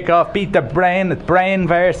big kick-off. Beat the Brain. It's Brain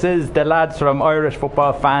versus the lads from Irish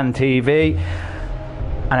Football Fan TV.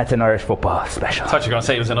 And it's an Irish football special. I thought you were going to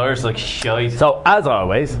say it was an Irish, like, shite. So, as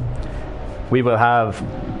always, we will have...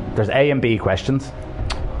 There's A and B questions.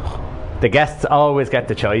 The guests always get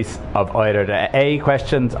the choice of either the A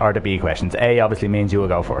questions or the B questions. A obviously means you will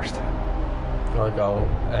go first. I'll go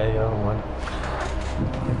A on one.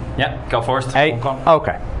 Yeah, go first. A.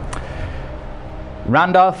 Okay.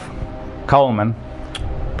 Randolph, Coleman,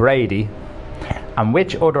 Brady, and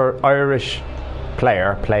which other Irish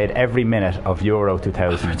player played every minute of Euro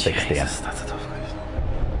 2016? Jesus, that's a tough question.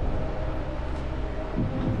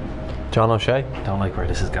 John O'Shea. Don't like where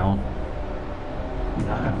this is going.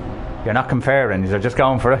 You're not comparing, you're just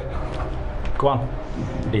going for it. Go on. Are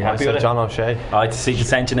you happy with it? John O'Shea. I see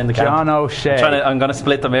dissension in the camp. John O'Shea. I'm going to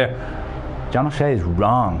split them here. John O'Shea is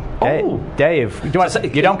wrong. Oh. Dave, you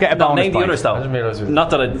don't get a bonus name point. the others though. Not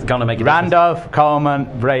that it's going to make a Randolph, Coleman,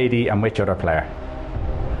 Brady, and which other player?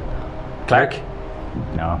 Clark?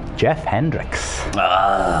 No, Jeff Hendricks.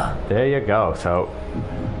 There you go. So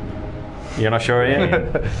you're not sure, are you?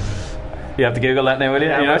 You have to Google that now, will you?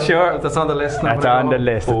 You're not sure? That's on the list. That's on the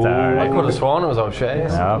list. It's all I right. could have sworn it was O'Shea.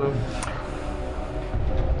 No.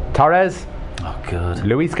 Torres, Oh, good.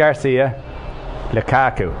 Luis Garcia,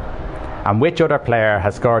 Lukaku, and which other player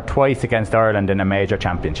has scored twice against Ireland in a major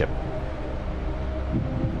championship?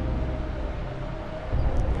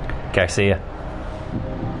 Garcia,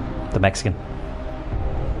 the Mexican.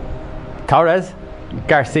 Torres,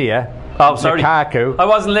 Garcia, Oh, sorry. Lukaku. I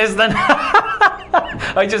wasn't listening.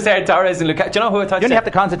 I just heard Torres and Lukaku. Do you know who I thought You only have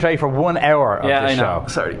to concentrate for 1 hour of Yeah, the I know.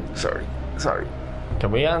 show. Sorry.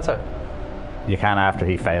 Can we answer? You can after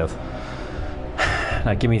he fails.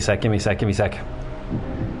 No, give me a sec.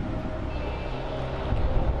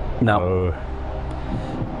 No. Oh.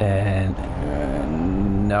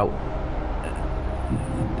 No.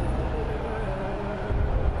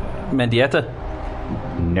 Mendieta?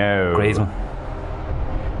 No. Griezmann.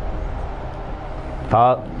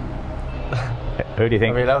 Paul. Who do you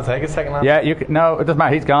think? Are we allowed to take a second answer? Yeah, you can. No, it doesn't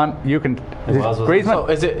matter. He's gone. You can. Griezmann. So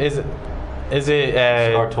is it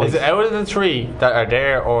out of the three that are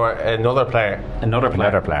there or another player? Another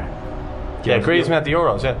player. Yeah, Griezmann at the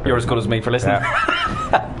Euros. Yeah, You're as good as me for listening.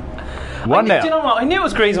 Yeah. 1-0. Do you know what? I knew it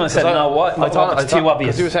was Griezmann. I said, no, what? I thought it's too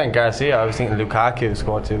obvious. Because you were saying Garcia, I was thinking Lukaku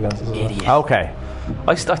scored 2 against us. Idiot. Okay,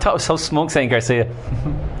 I thought it was so smug saying Garcia.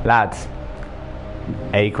 lads.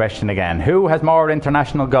 A question again. Who has more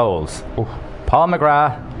international goals? Paul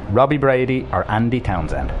McGrath, Robbie Brady, or Andy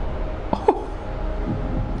Townsend?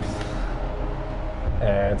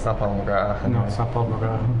 It's not Paul McGrath. No, it's not Paul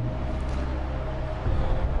McGrath.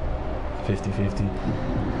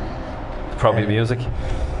 50-50. Probably music.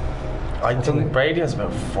 I think Brady has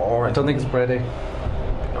about 4. I don't think it's Brady.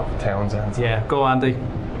 Townsend. Yeah, go Andy.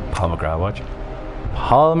 Paul McGrath, watch.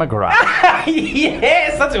 Paul McGrath.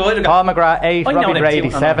 Yes, that's what I Paul McGrath 8, I know Robbie them Brady too,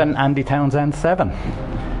 I know 7, Andy Townsend 7.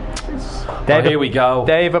 Here we go.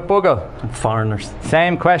 David Bogle. Foreigners.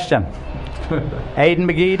 Same question. Aidan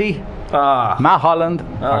McGeady, Matt Holland,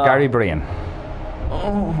 or Gary Breen?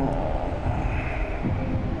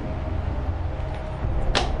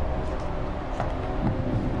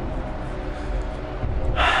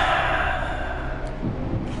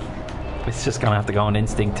 It's just going to have to go on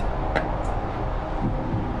instinct.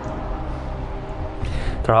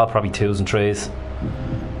 They're all probably 2s and 3s.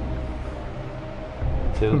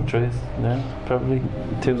 2s and 3s? No, probably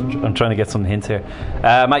 2s and 3s. I'm trying to get some hints here.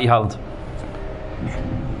 Matty Holland.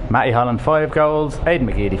 Matty Holland 5 goals, Aidan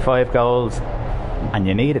McGeady 5 goals, and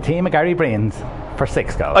you need a team of Gary Breens for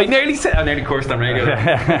 6 goals. I nearly cursed on radio.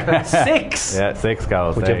 6? Yeah, 6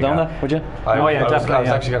 goals. Would you have done that? Would you? I was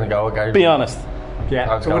actually going to go with Gary. Be honest.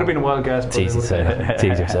 Yeah, it would have been a wild guess. It's easy to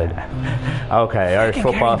say. Okay, Irish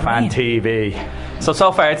Football Fan TV. So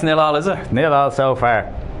far it's 0-0, is it? 0-0 so far.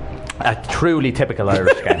 A truly typical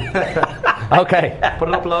Irish game. Okay. Put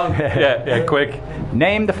it up long. Yeah, quick.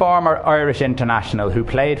 Name the former Irish international who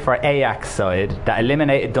played for Ajax side that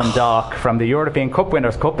eliminated Dundalk from the European Cup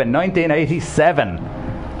Winners' Cup in 1987.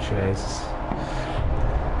 Jesus.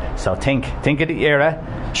 So think of the era.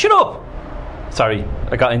 Shut up! Sorry,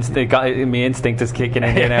 I got my instinct is kicking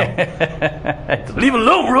in here now. Leave it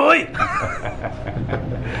alone, Roy!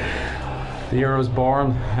 The year I was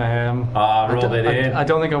born. Rub it in. I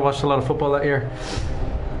don't think I watched a lot of football that year.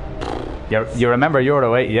 You remember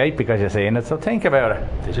Euro 88 because you're seeing it, so think about it.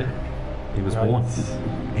 Did you? He was one.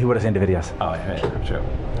 He would have seen the videos. Oh, yeah, I'm sure.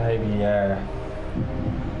 Maybe,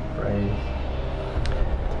 Brady.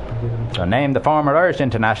 So name the former Irish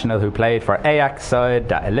international who played for Ajax side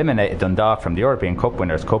that eliminated Dundalk from the European Cup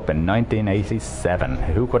Winners' Cup in 1987.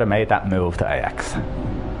 Who could have made that move to Ajax?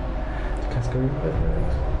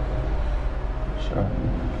 Sure.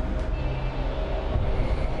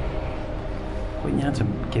 Wouldn't you have to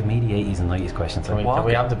give me the 80s and 90s questions? Can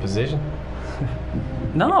we have the position?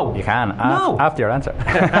 No. You can. No. After your answer.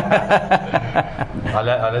 I'll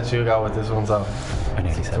let you go with this one, so. I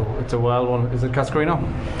nearly said It's a wild one. Is it Cascarino?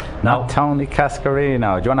 Not Tony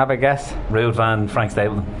Cascarino. Do you want to have a guess? Rude Van Frank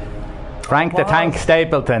Stapleton. Frank the Tank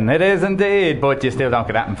Stapleton. It is indeed, but you still don't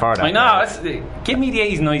get that for that. I know. Give me the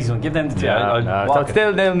 80s and 90s one. Give them the two. So it's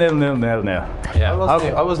still 0-0. Yeah.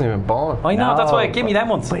 I wasn't even born. I know. That's why. Give me them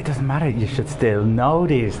ones. But it doesn't matter. You should still know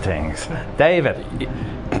these things. David,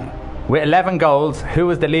 with 11 goals, who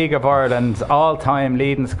is the League of Ireland's all-time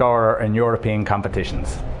leading scorer in European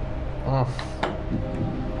competitions?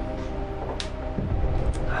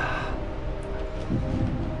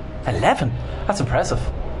 11. That's impressive.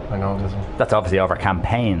 I know this one. That's obviously over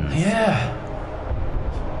campaigns. Yeah.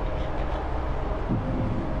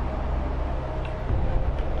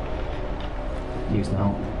 You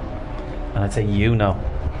know. And I'd say you know.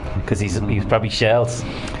 Because he's probably shells.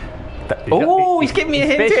 He's giving me a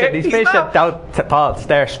hint here. He's fishing. Paul,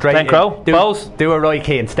 stare straight Glenn in. Crowe? Bowes? Do a Roy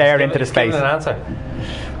Keane. Stare into the space. Give an answer.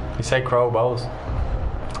 You say Crow Bowes.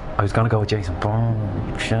 I was going to go with Jason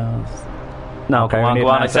Bourne. Shells. No, Okay, go on.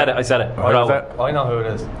 an I said it. What was it? I know who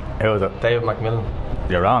it is. Who was it? David McMillan.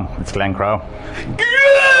 You're wrong. It's Glenn Crowe.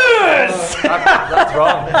 Yes! That's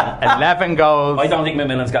wrong. 11 goals. I don't think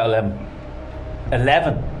McMillan's got 11.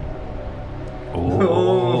 11.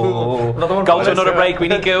 Oh. Go to another break. We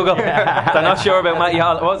need Google. I'm not sure about Matty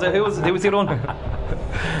Hall. What was it? Who was the other one?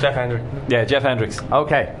 Jeff Hendrick. Yeah, Jeff Hendricks.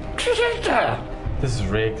 Okay. This is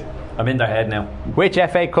rigged. I'm in their head now. Which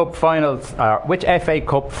FA Cup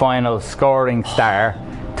final scoring star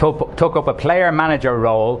took up a player manager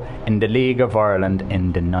role in the League of Ireland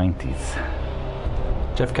in the 90s?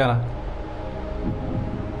 Jeff Kenna.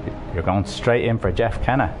 You're going straight in for Jeff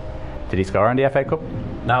Kenna. Did he score in the FA Cup?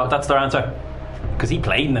 No, that's their answer. Because he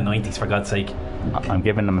played in the 90s, for God's sake. I'm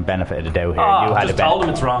giving them a benefit of the doubt here. Oh, I just told them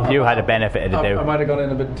it's wrong. You had a benefit of the I doubt. might have gone in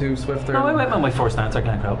a bit too swift there. No, I went with my first answer,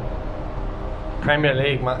 Glenn Crowe. Premier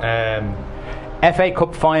League. FA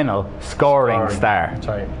Cup final scoring star.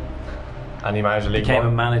 Sorry. And he managed the League Became a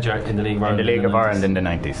One. manager in the League of In Ireland. the League of Ireland in the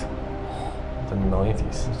 90s. The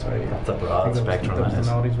 90s. Sorry, That's a broad spectrum. that was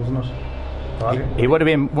the Naughties, wasn't it? He would have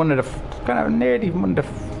been one of the nearly one of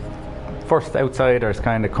the first outsiders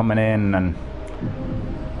kind of coming in, and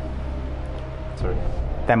Sorry.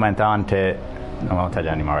 then went on to. I won't tell you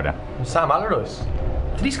anymore then. Sam Allardyce.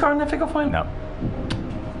 Did he score in the FA Cup final? No.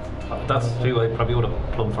 That's who I probably would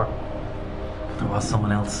have plumbed for. There was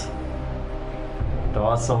someone else. There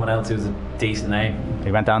was someone else who's a decent name.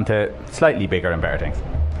 He went on to slightly bigger and better things.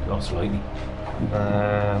 Oh, slightly.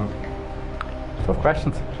 Tough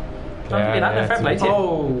questions. Don't give me that. Fair play to you.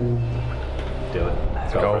 Oh, Do it.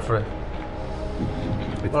 Go for it.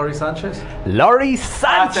 Laurie Sanchez. Laurie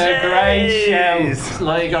Sanchez! That's a great shout.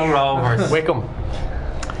 Sligo Rovers. Wickham.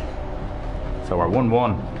 So we're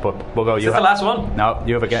 1-1, but we'll go. Is this the last one? No,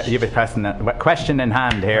 you have a question in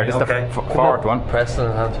hand here. This is the fourth one. Preston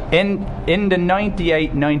in hand. In the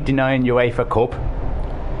 98-99 UEFA Cup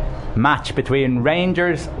match between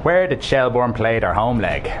Rangers, where did Shelbourne play their home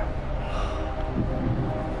leg?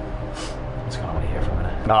 What's going on here for a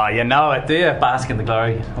minute? Oh, you know it, do you? Bask in the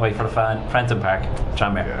glory. Wait for the fan. Frenton Park.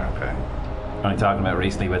 Tranmere. Yeah, okay. Only talking about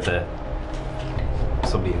recently with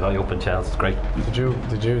somebody high up in Chelsea. It's great. Did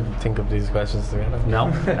you think of these questions together? No.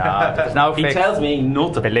 No, there's no He fix. tells me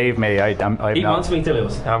nothing. Believe me, I've He no. wants me to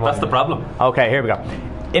lose. That's the problem. Okay, here we go.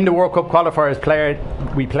 In the World Cup qualifiers,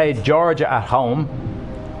 we played Georgia at home.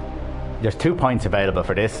 There's 2 points available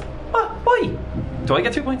for this. What? Why? Do I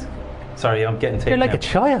get 2 points? Sorry, I'm getting taken. You're like out. a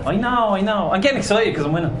child. I know. I'm getting excited because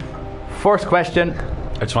I'm winning. First question,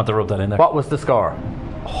 I just want to rub that in there. what was the score?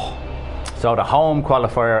 So the home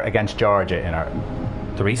qualifier against Georgia in our...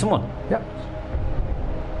 The recent one? Yep.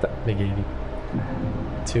 McGeady.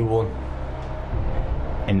 2-1.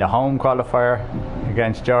 In the home qualifier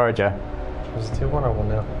against Georgia. Was it 2-1 or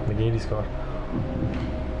 1-0? McGeady scored.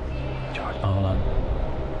 George, hold on.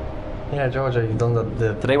 Yeah, Georgia, he done the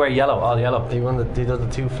Do they wear yellow? All yellow. he did the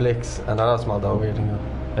 2 flicks, and that's Moldova, I think.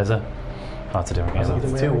 Is it? That's a different game.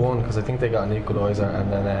 It's 2-1 because I think they got an equaliser,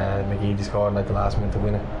 and then McGeady scored in like the last minute to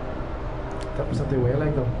win it. That was at the away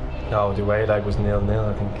leg though. No, the away leg was 0-0,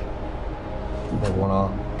 I think. Or 1-0.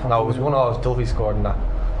 No, it was 1-0. It was Duffy scored in that.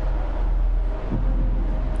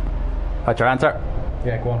 What's your answer?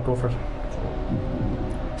 Yeah, go on, go for it.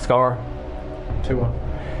 Score? 2-1.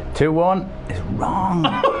 2-1 is wrong.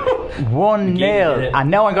 1-0. did it. And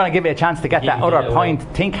now I'm going to give you a chance to get that You other did it point.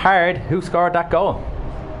 Think hard. Who scored that goal?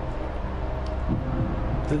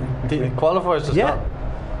 The qualifiers just Yeah.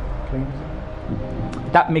 not.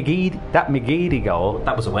 That McGeady goal.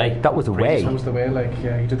 That was away. That was away. That was the way leg.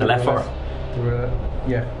 Yeah, he did The left foot.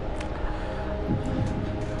 Yeah.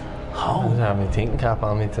 I don't have my thinking cap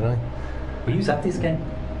on me tonight. Were you at this game?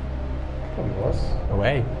 Probably was.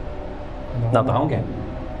 Away. Not the home game.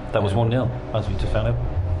 That was 1-0, as we just found out.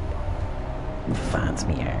 Fans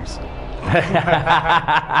me ears.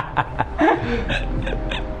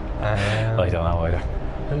 I don't know either.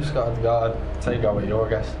 Who's got the god? Say go with your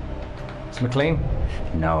guess. It's McLean.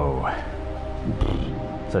 No.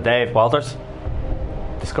 So Dave, Walters?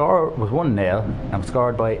 the score was 1-0 and was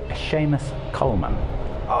scored by Seamus Coleman.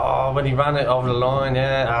 Oh, when he ran it over the line,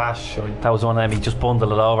 yeah. Sure. That was one of them, he just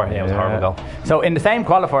bundled it over. Yeah, it was a horrible goal. So in the same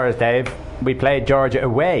qualifiers, Dave, we played Georgia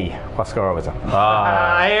away. What score was it?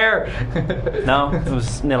 Here. No, it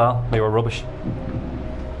was 0-0. We were rubbish.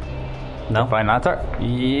 No? Final answer?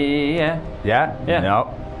 Yeah. Yeah? Yeah.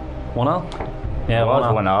 No. 1-0? Yeah, It was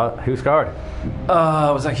 1-0. 1-0. Who scored? It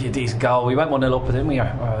was actually a decent goal. We went 1-0 up, didn't we?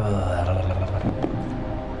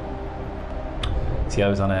 See, I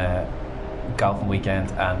was on a golfing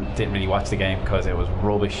weekend and didn't really watch the game because it was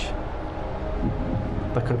rubbish.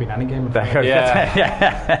 That could have been any game.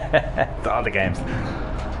 Yeah. All the games.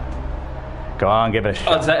 Go on, give it a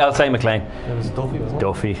shot. I'll say McLean. It was Duffy, wasn't it?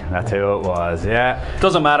 Duffy, that's who it was, yeah.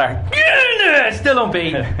 Doesn't matter. Still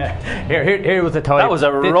unbeaten. Here was the tie. That was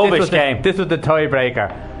a rubbish game. This was the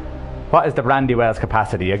tiebreaker. What is the Brandy Wells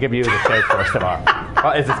capacity? I'll give you the shout first of all.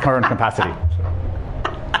 What is its current capacity?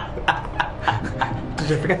 Did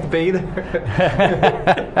you forget the B there?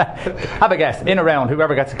 Have a guess. In a round,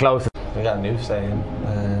 whoever gets the closest. We got a new saying.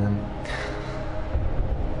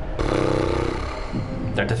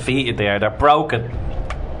 They're defeated there. They're broken.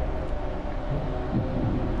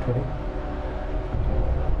 20.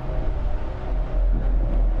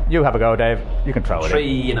 You have a go, Dave. You can throw it in.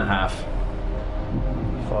 3.5.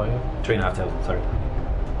 5. 3.5. Sorry.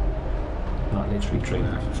 Not literally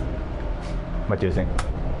 3.5. What do you think?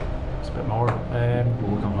 It's a bit more.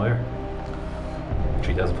 We'll come higher.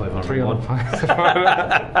 3,500.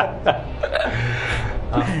 305.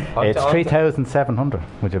 It's 3,700,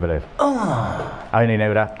 would you believe? I only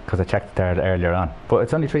knew that because I checked it there earlier on. But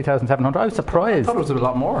it's only 3,700. I was I surprised. thought it was a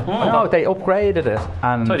lot more. No, they upgraded it,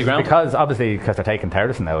 and 30 grand. because they're taking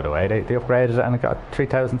Terracing out of the way, they upgraded it and it got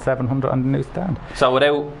 3,700 on the new stand. So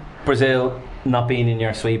without Brazil not being in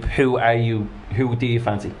your sweep, who do you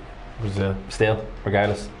fancy? Brazil. Still,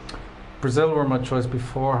 regardless. Brazil were my choice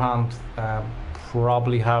beforehand.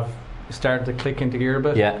 Probably have started to click into gear a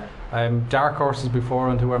bit. Yeah. Dark horses before,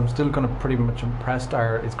 and who I'm still kind of pretty much impressed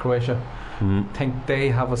is Croatia. I think they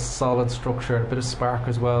have a solid structure, a bit of spark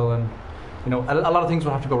as well, and a lot of things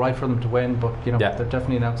will have to go right for them to win, but they're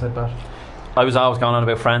definitely an outside bet. I was always going on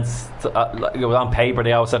about France. On paper,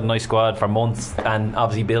 they always had a nice squad for months, and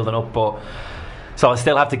obviously building up. So I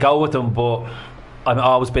still have to go with them. But I've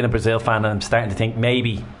always been a Brazil fan, and I'm starting to think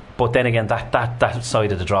maybe. But then again, that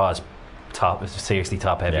side of the draw is seriously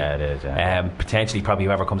top heavy. Yeah, it is. Yeah. Potentially, probably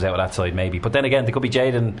whoever comes out of that side, maybe. But then again, they could be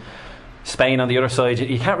jaded. Spain on the other side,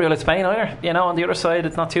 you can't rule out Spain either. On the other side,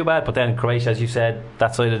 it's not too bad. But then Croatia, as you said,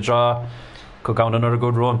 that side of the draw could go on another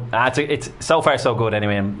good run. It's so far so good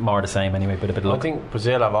anyway, and more the same anyway. But a bit of luck. I think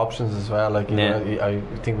Brazil have options as well. Like I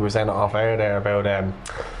think we were saying it off air there about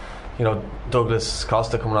Douglas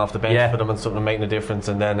Costa coming off the bench for them and something making a difference.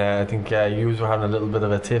 And then I think you were having a little bit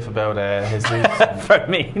of a tiff about his leads. For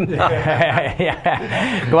me, no.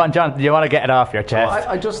 Go on, John. Do you want to get it off your chest? Well,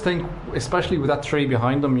 I just think, especially with that three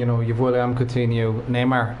behind them, you've William, Coutinho,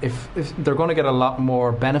 Neymar. If they're going to get a lot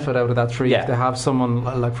more benefit out of that three, if they have someone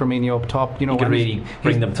like Firmino up top, he could really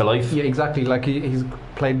bring them to life. Yeah, exactly. Like he's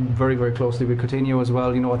played very, very closely with Coutinho as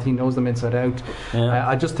well. He knows them inside out.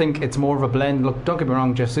 I just think it's more of a blend. Look, don't get me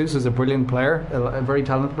wrong, Jesus is a brilliant player, a very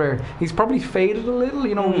talented player. He's probably faded a little.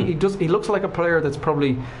 He looks like a player that's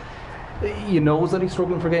probably, knows that he's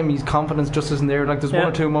struggling for a game. His confidence just isn't there. Like there's one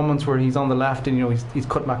or two moments where he's on the left and he's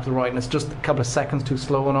cut back to the right, and it's just a couple of seconds too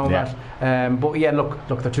slow and all that. But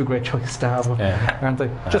look, they're two great choices to have, aren't they?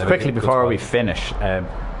 Just quickly before we finish,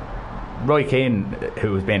 Roy Keane,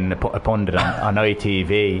 who's been a pundit on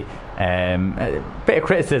ITV, a bit of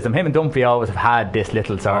criticism. Him and Dunphy always have had this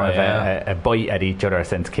little sort of a bite at each other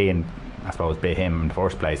since Keane, I suppose, bit him in the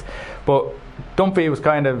first place. But Dunphy was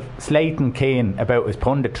kind of slating Keane about his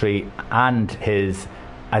punditry and his,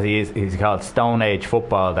 as he's called, Stone Age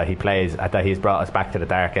football that he plays, that he's brought us back to the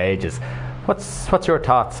Dark Ages. What's your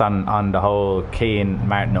thoughts on the whole Keane,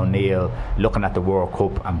 Martin O'Neill looking at the World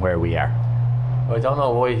Cup and where we are? I don't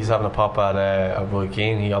know why he's having a pop at Roy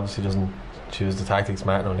Keane. He obviously doesn't choose the tactics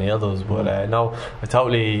Martin O'Neill does, but no, I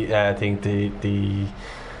totally think the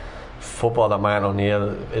football that Martin O'Neill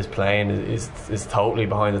is playing is totally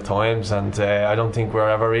behind the times, and I don't think we're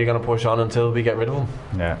ever really going to push on until we get rid of him.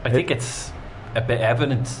 I think it's a bit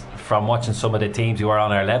evident from watching some of the teams who are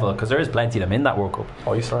on our level, because there is plenty of them in that World Cup.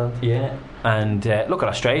 Iceland, and look at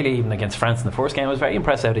Australia, even against France in the first game. I was very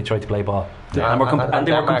impressed how they tried to play ball, and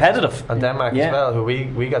they were competitive. And Denmark as well, who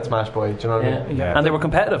we got smashed by. Do you know what I mean? And they were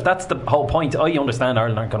competitive. That's the whole point. I understand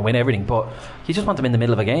Ireland aren't going to win everything, but you just want them in the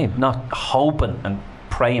middle of a game, not hoping and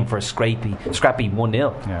praying for a scrappy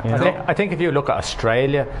 1-0. I think if you look at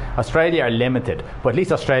Australia are limited, but at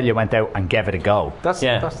least Australia went out and gave it a go. That's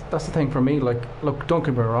the thing for me. Like, look, don't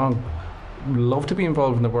get me wrong, love to be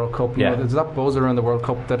involved in the World Cup. There's that buzz around the World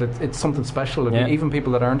Cup that it's something special. I mean, even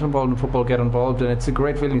people that aren't involved in football get involved, and it's a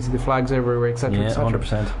great feeling to see the flags everywhere, etc.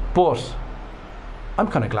 100%. But I'm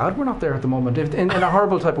kind of glad we're not there at the moment, in a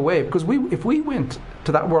horrible type of way, because if we went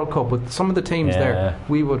to that World Cup with some of the teams there,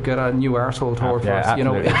 we would get a new arsehole tore for us.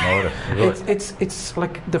 It's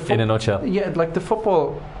like the in a nutshell. Like the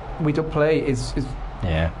football we do play is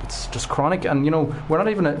it's just chronic, and we're not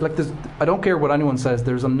even I don't care what anyone says.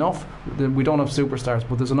 There's enough. We don't have superstars,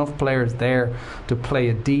 but there's enough players there to play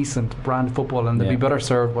a decent brand of football, and they'd be better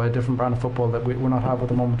served by a different brand of football that we're not having at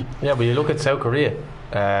the moment. Yeah, but you look at South Korea,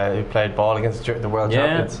 who played ball against the world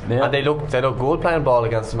champions, and they look good playing ball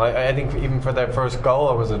against them. I think even for their first goal,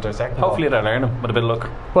 or was it their second? Hopefully they're learning with a bit of luck.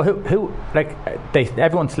 Well, who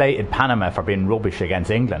everyone slated Panama for being rubbish against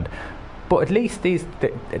England. But at least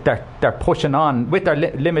they're pushing on with their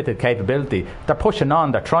limited capability. They're pushing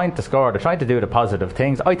on. They're trying to score. They're trying to do the positive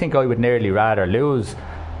things. I think I would nearly rather lose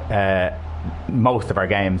most of our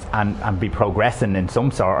games and be progressing in some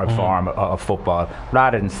sort of form of football,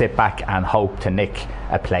 rather than sit back and hope to nick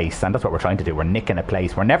a place. And that's what we're trying to do. We're nicking a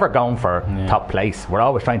place. We're never going for top place. We're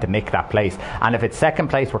always trying to nick that place. And if it's second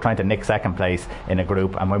place, we're trying to nick second place in a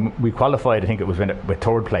group. And when we qualified, I think it was with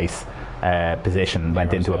third place position,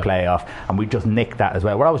 went into a playoff, and we just nicked that as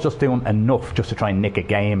well. We're always just doing enough just to try and nick a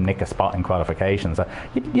game, nick a spot in qualifications. So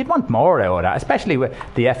you'd want more out of that, especially with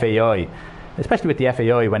the FAI.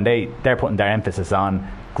 When they're putting their emphasis on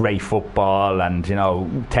great football and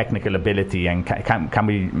technical ability, and can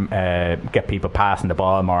we get people passing the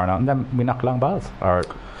ball more, and then we knock long balls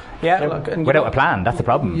without a plan. That's the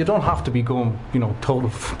problem. You don't have to be going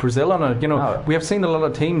total Brazil on it. No. We have seen a lot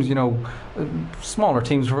of teams, smaller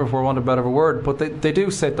teams, for want of a better word, but they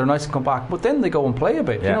do sit, they're nice and compact, but then they go and play a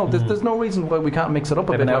bit. There's no reason why we can't mix it up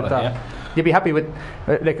a bit like that. You'd be happy with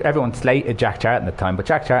everyone slated Jack Charlton at the time, but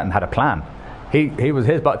Jack Charlton had a plan. He was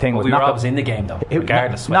his thing was we were knock always in the game though,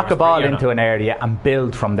 regardless. knock a ball into an an area and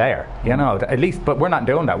build from there. You know, at least. But we're not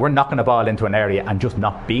doing that. We're knocking a ball into an area and just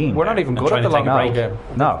not being. We're not even good trying at the to take long a ball break.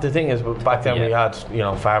 game. No. The thing is, back then we had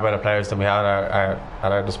far better players than we had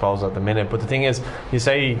at our disposal at the minute. But the thing is, you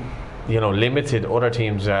say limited other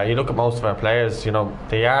teams. You look at most of our players.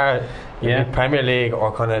 They are in the Premier League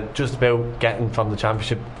or kind of just about getting from the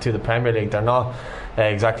Championship to the Premier League. They're not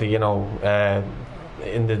exactly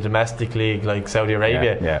in the domestic league like Saudi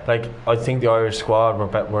Arabia. Yeah. Like I think the Irish squad were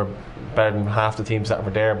better than half the teams that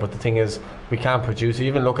were there. But the thing is, we can't produce.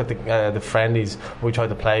 Even look at the friendlies we tried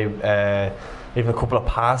to play. Even a couple of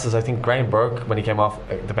passes. I think Graham Burke, when he came off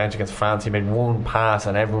the bench against France, he made one pass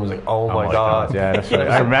and everyone was like, "Oh my god!" Yeah, that's right.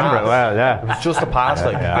 I remember it well. Yeah, it was just a pass,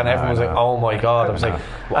 and everyone was like, "Oh my god!" I was like,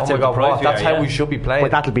 "Oh my god, what? That's how we should be playing."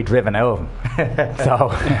 But that'll be driven out of him.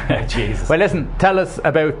 So, Jesus. Well, listen. Tell us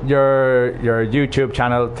about your YouTube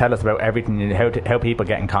channel. Tell us about everything. How people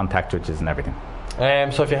get in contact with you and everything.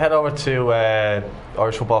 So if you head over to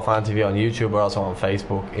Irish Football Fan TV on YouTube, we're also on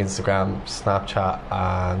Facebook, Instagram, Snapchat,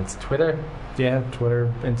 and Twitter. Yeah,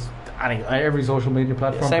 Twitter, every social media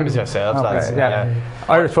platform. Same as yourselves, Okay, lads. yeah.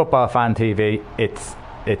 Irish Football Fan TV.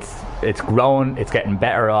 It's growing. It's getting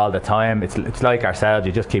better all the time. It's like ourselves.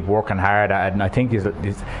 You just keep working hard at it, and I think you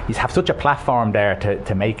have such a platform there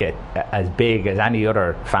to make it as big as any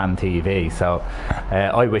other fan TV. So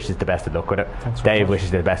I wish you the best of luck with it. Dave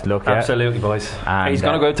wishes you the best of luck. Absolutely, boys. And he's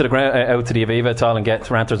going to go out to the out to the Aviva Tall and get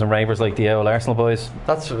ranters and ravers like the old Arsenal boys.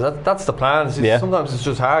 That's the plan. Sometimes it's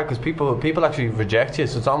just hard because people actually reject you.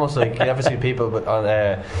 So it's almost like you ever see people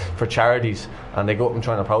for charities and they go up and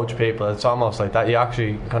try and approach people. It's almost like that. You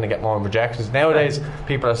actually kind of get more rejections. Nowadays,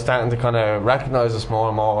 people are starting to kind of recognise us more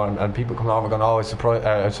and more, and people come over going, "Oh,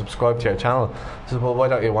 I subscribe to your channel." I said, "Well, why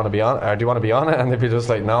don't you want to be on it? Or do you want to be on it?" And they'd be just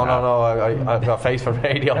like, "No, I've got face for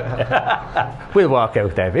radio." We'll walk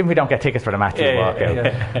out, Dave. If we don't get tickets for the match, we'll walk out.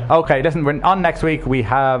 Yeah. Okay, listen, we're on next week. We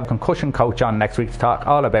have concussion coach on next week to talk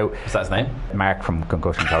all about. What's that his name? Mark from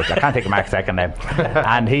Concussion Coach. I can't think of Mark's second name.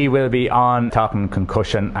 And he will be on talking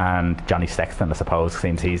concussion, and Johnny Sexton, I suppose,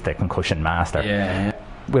 seems he's the concussion master. Yeah.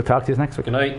 We'll talk to you next week. Good night.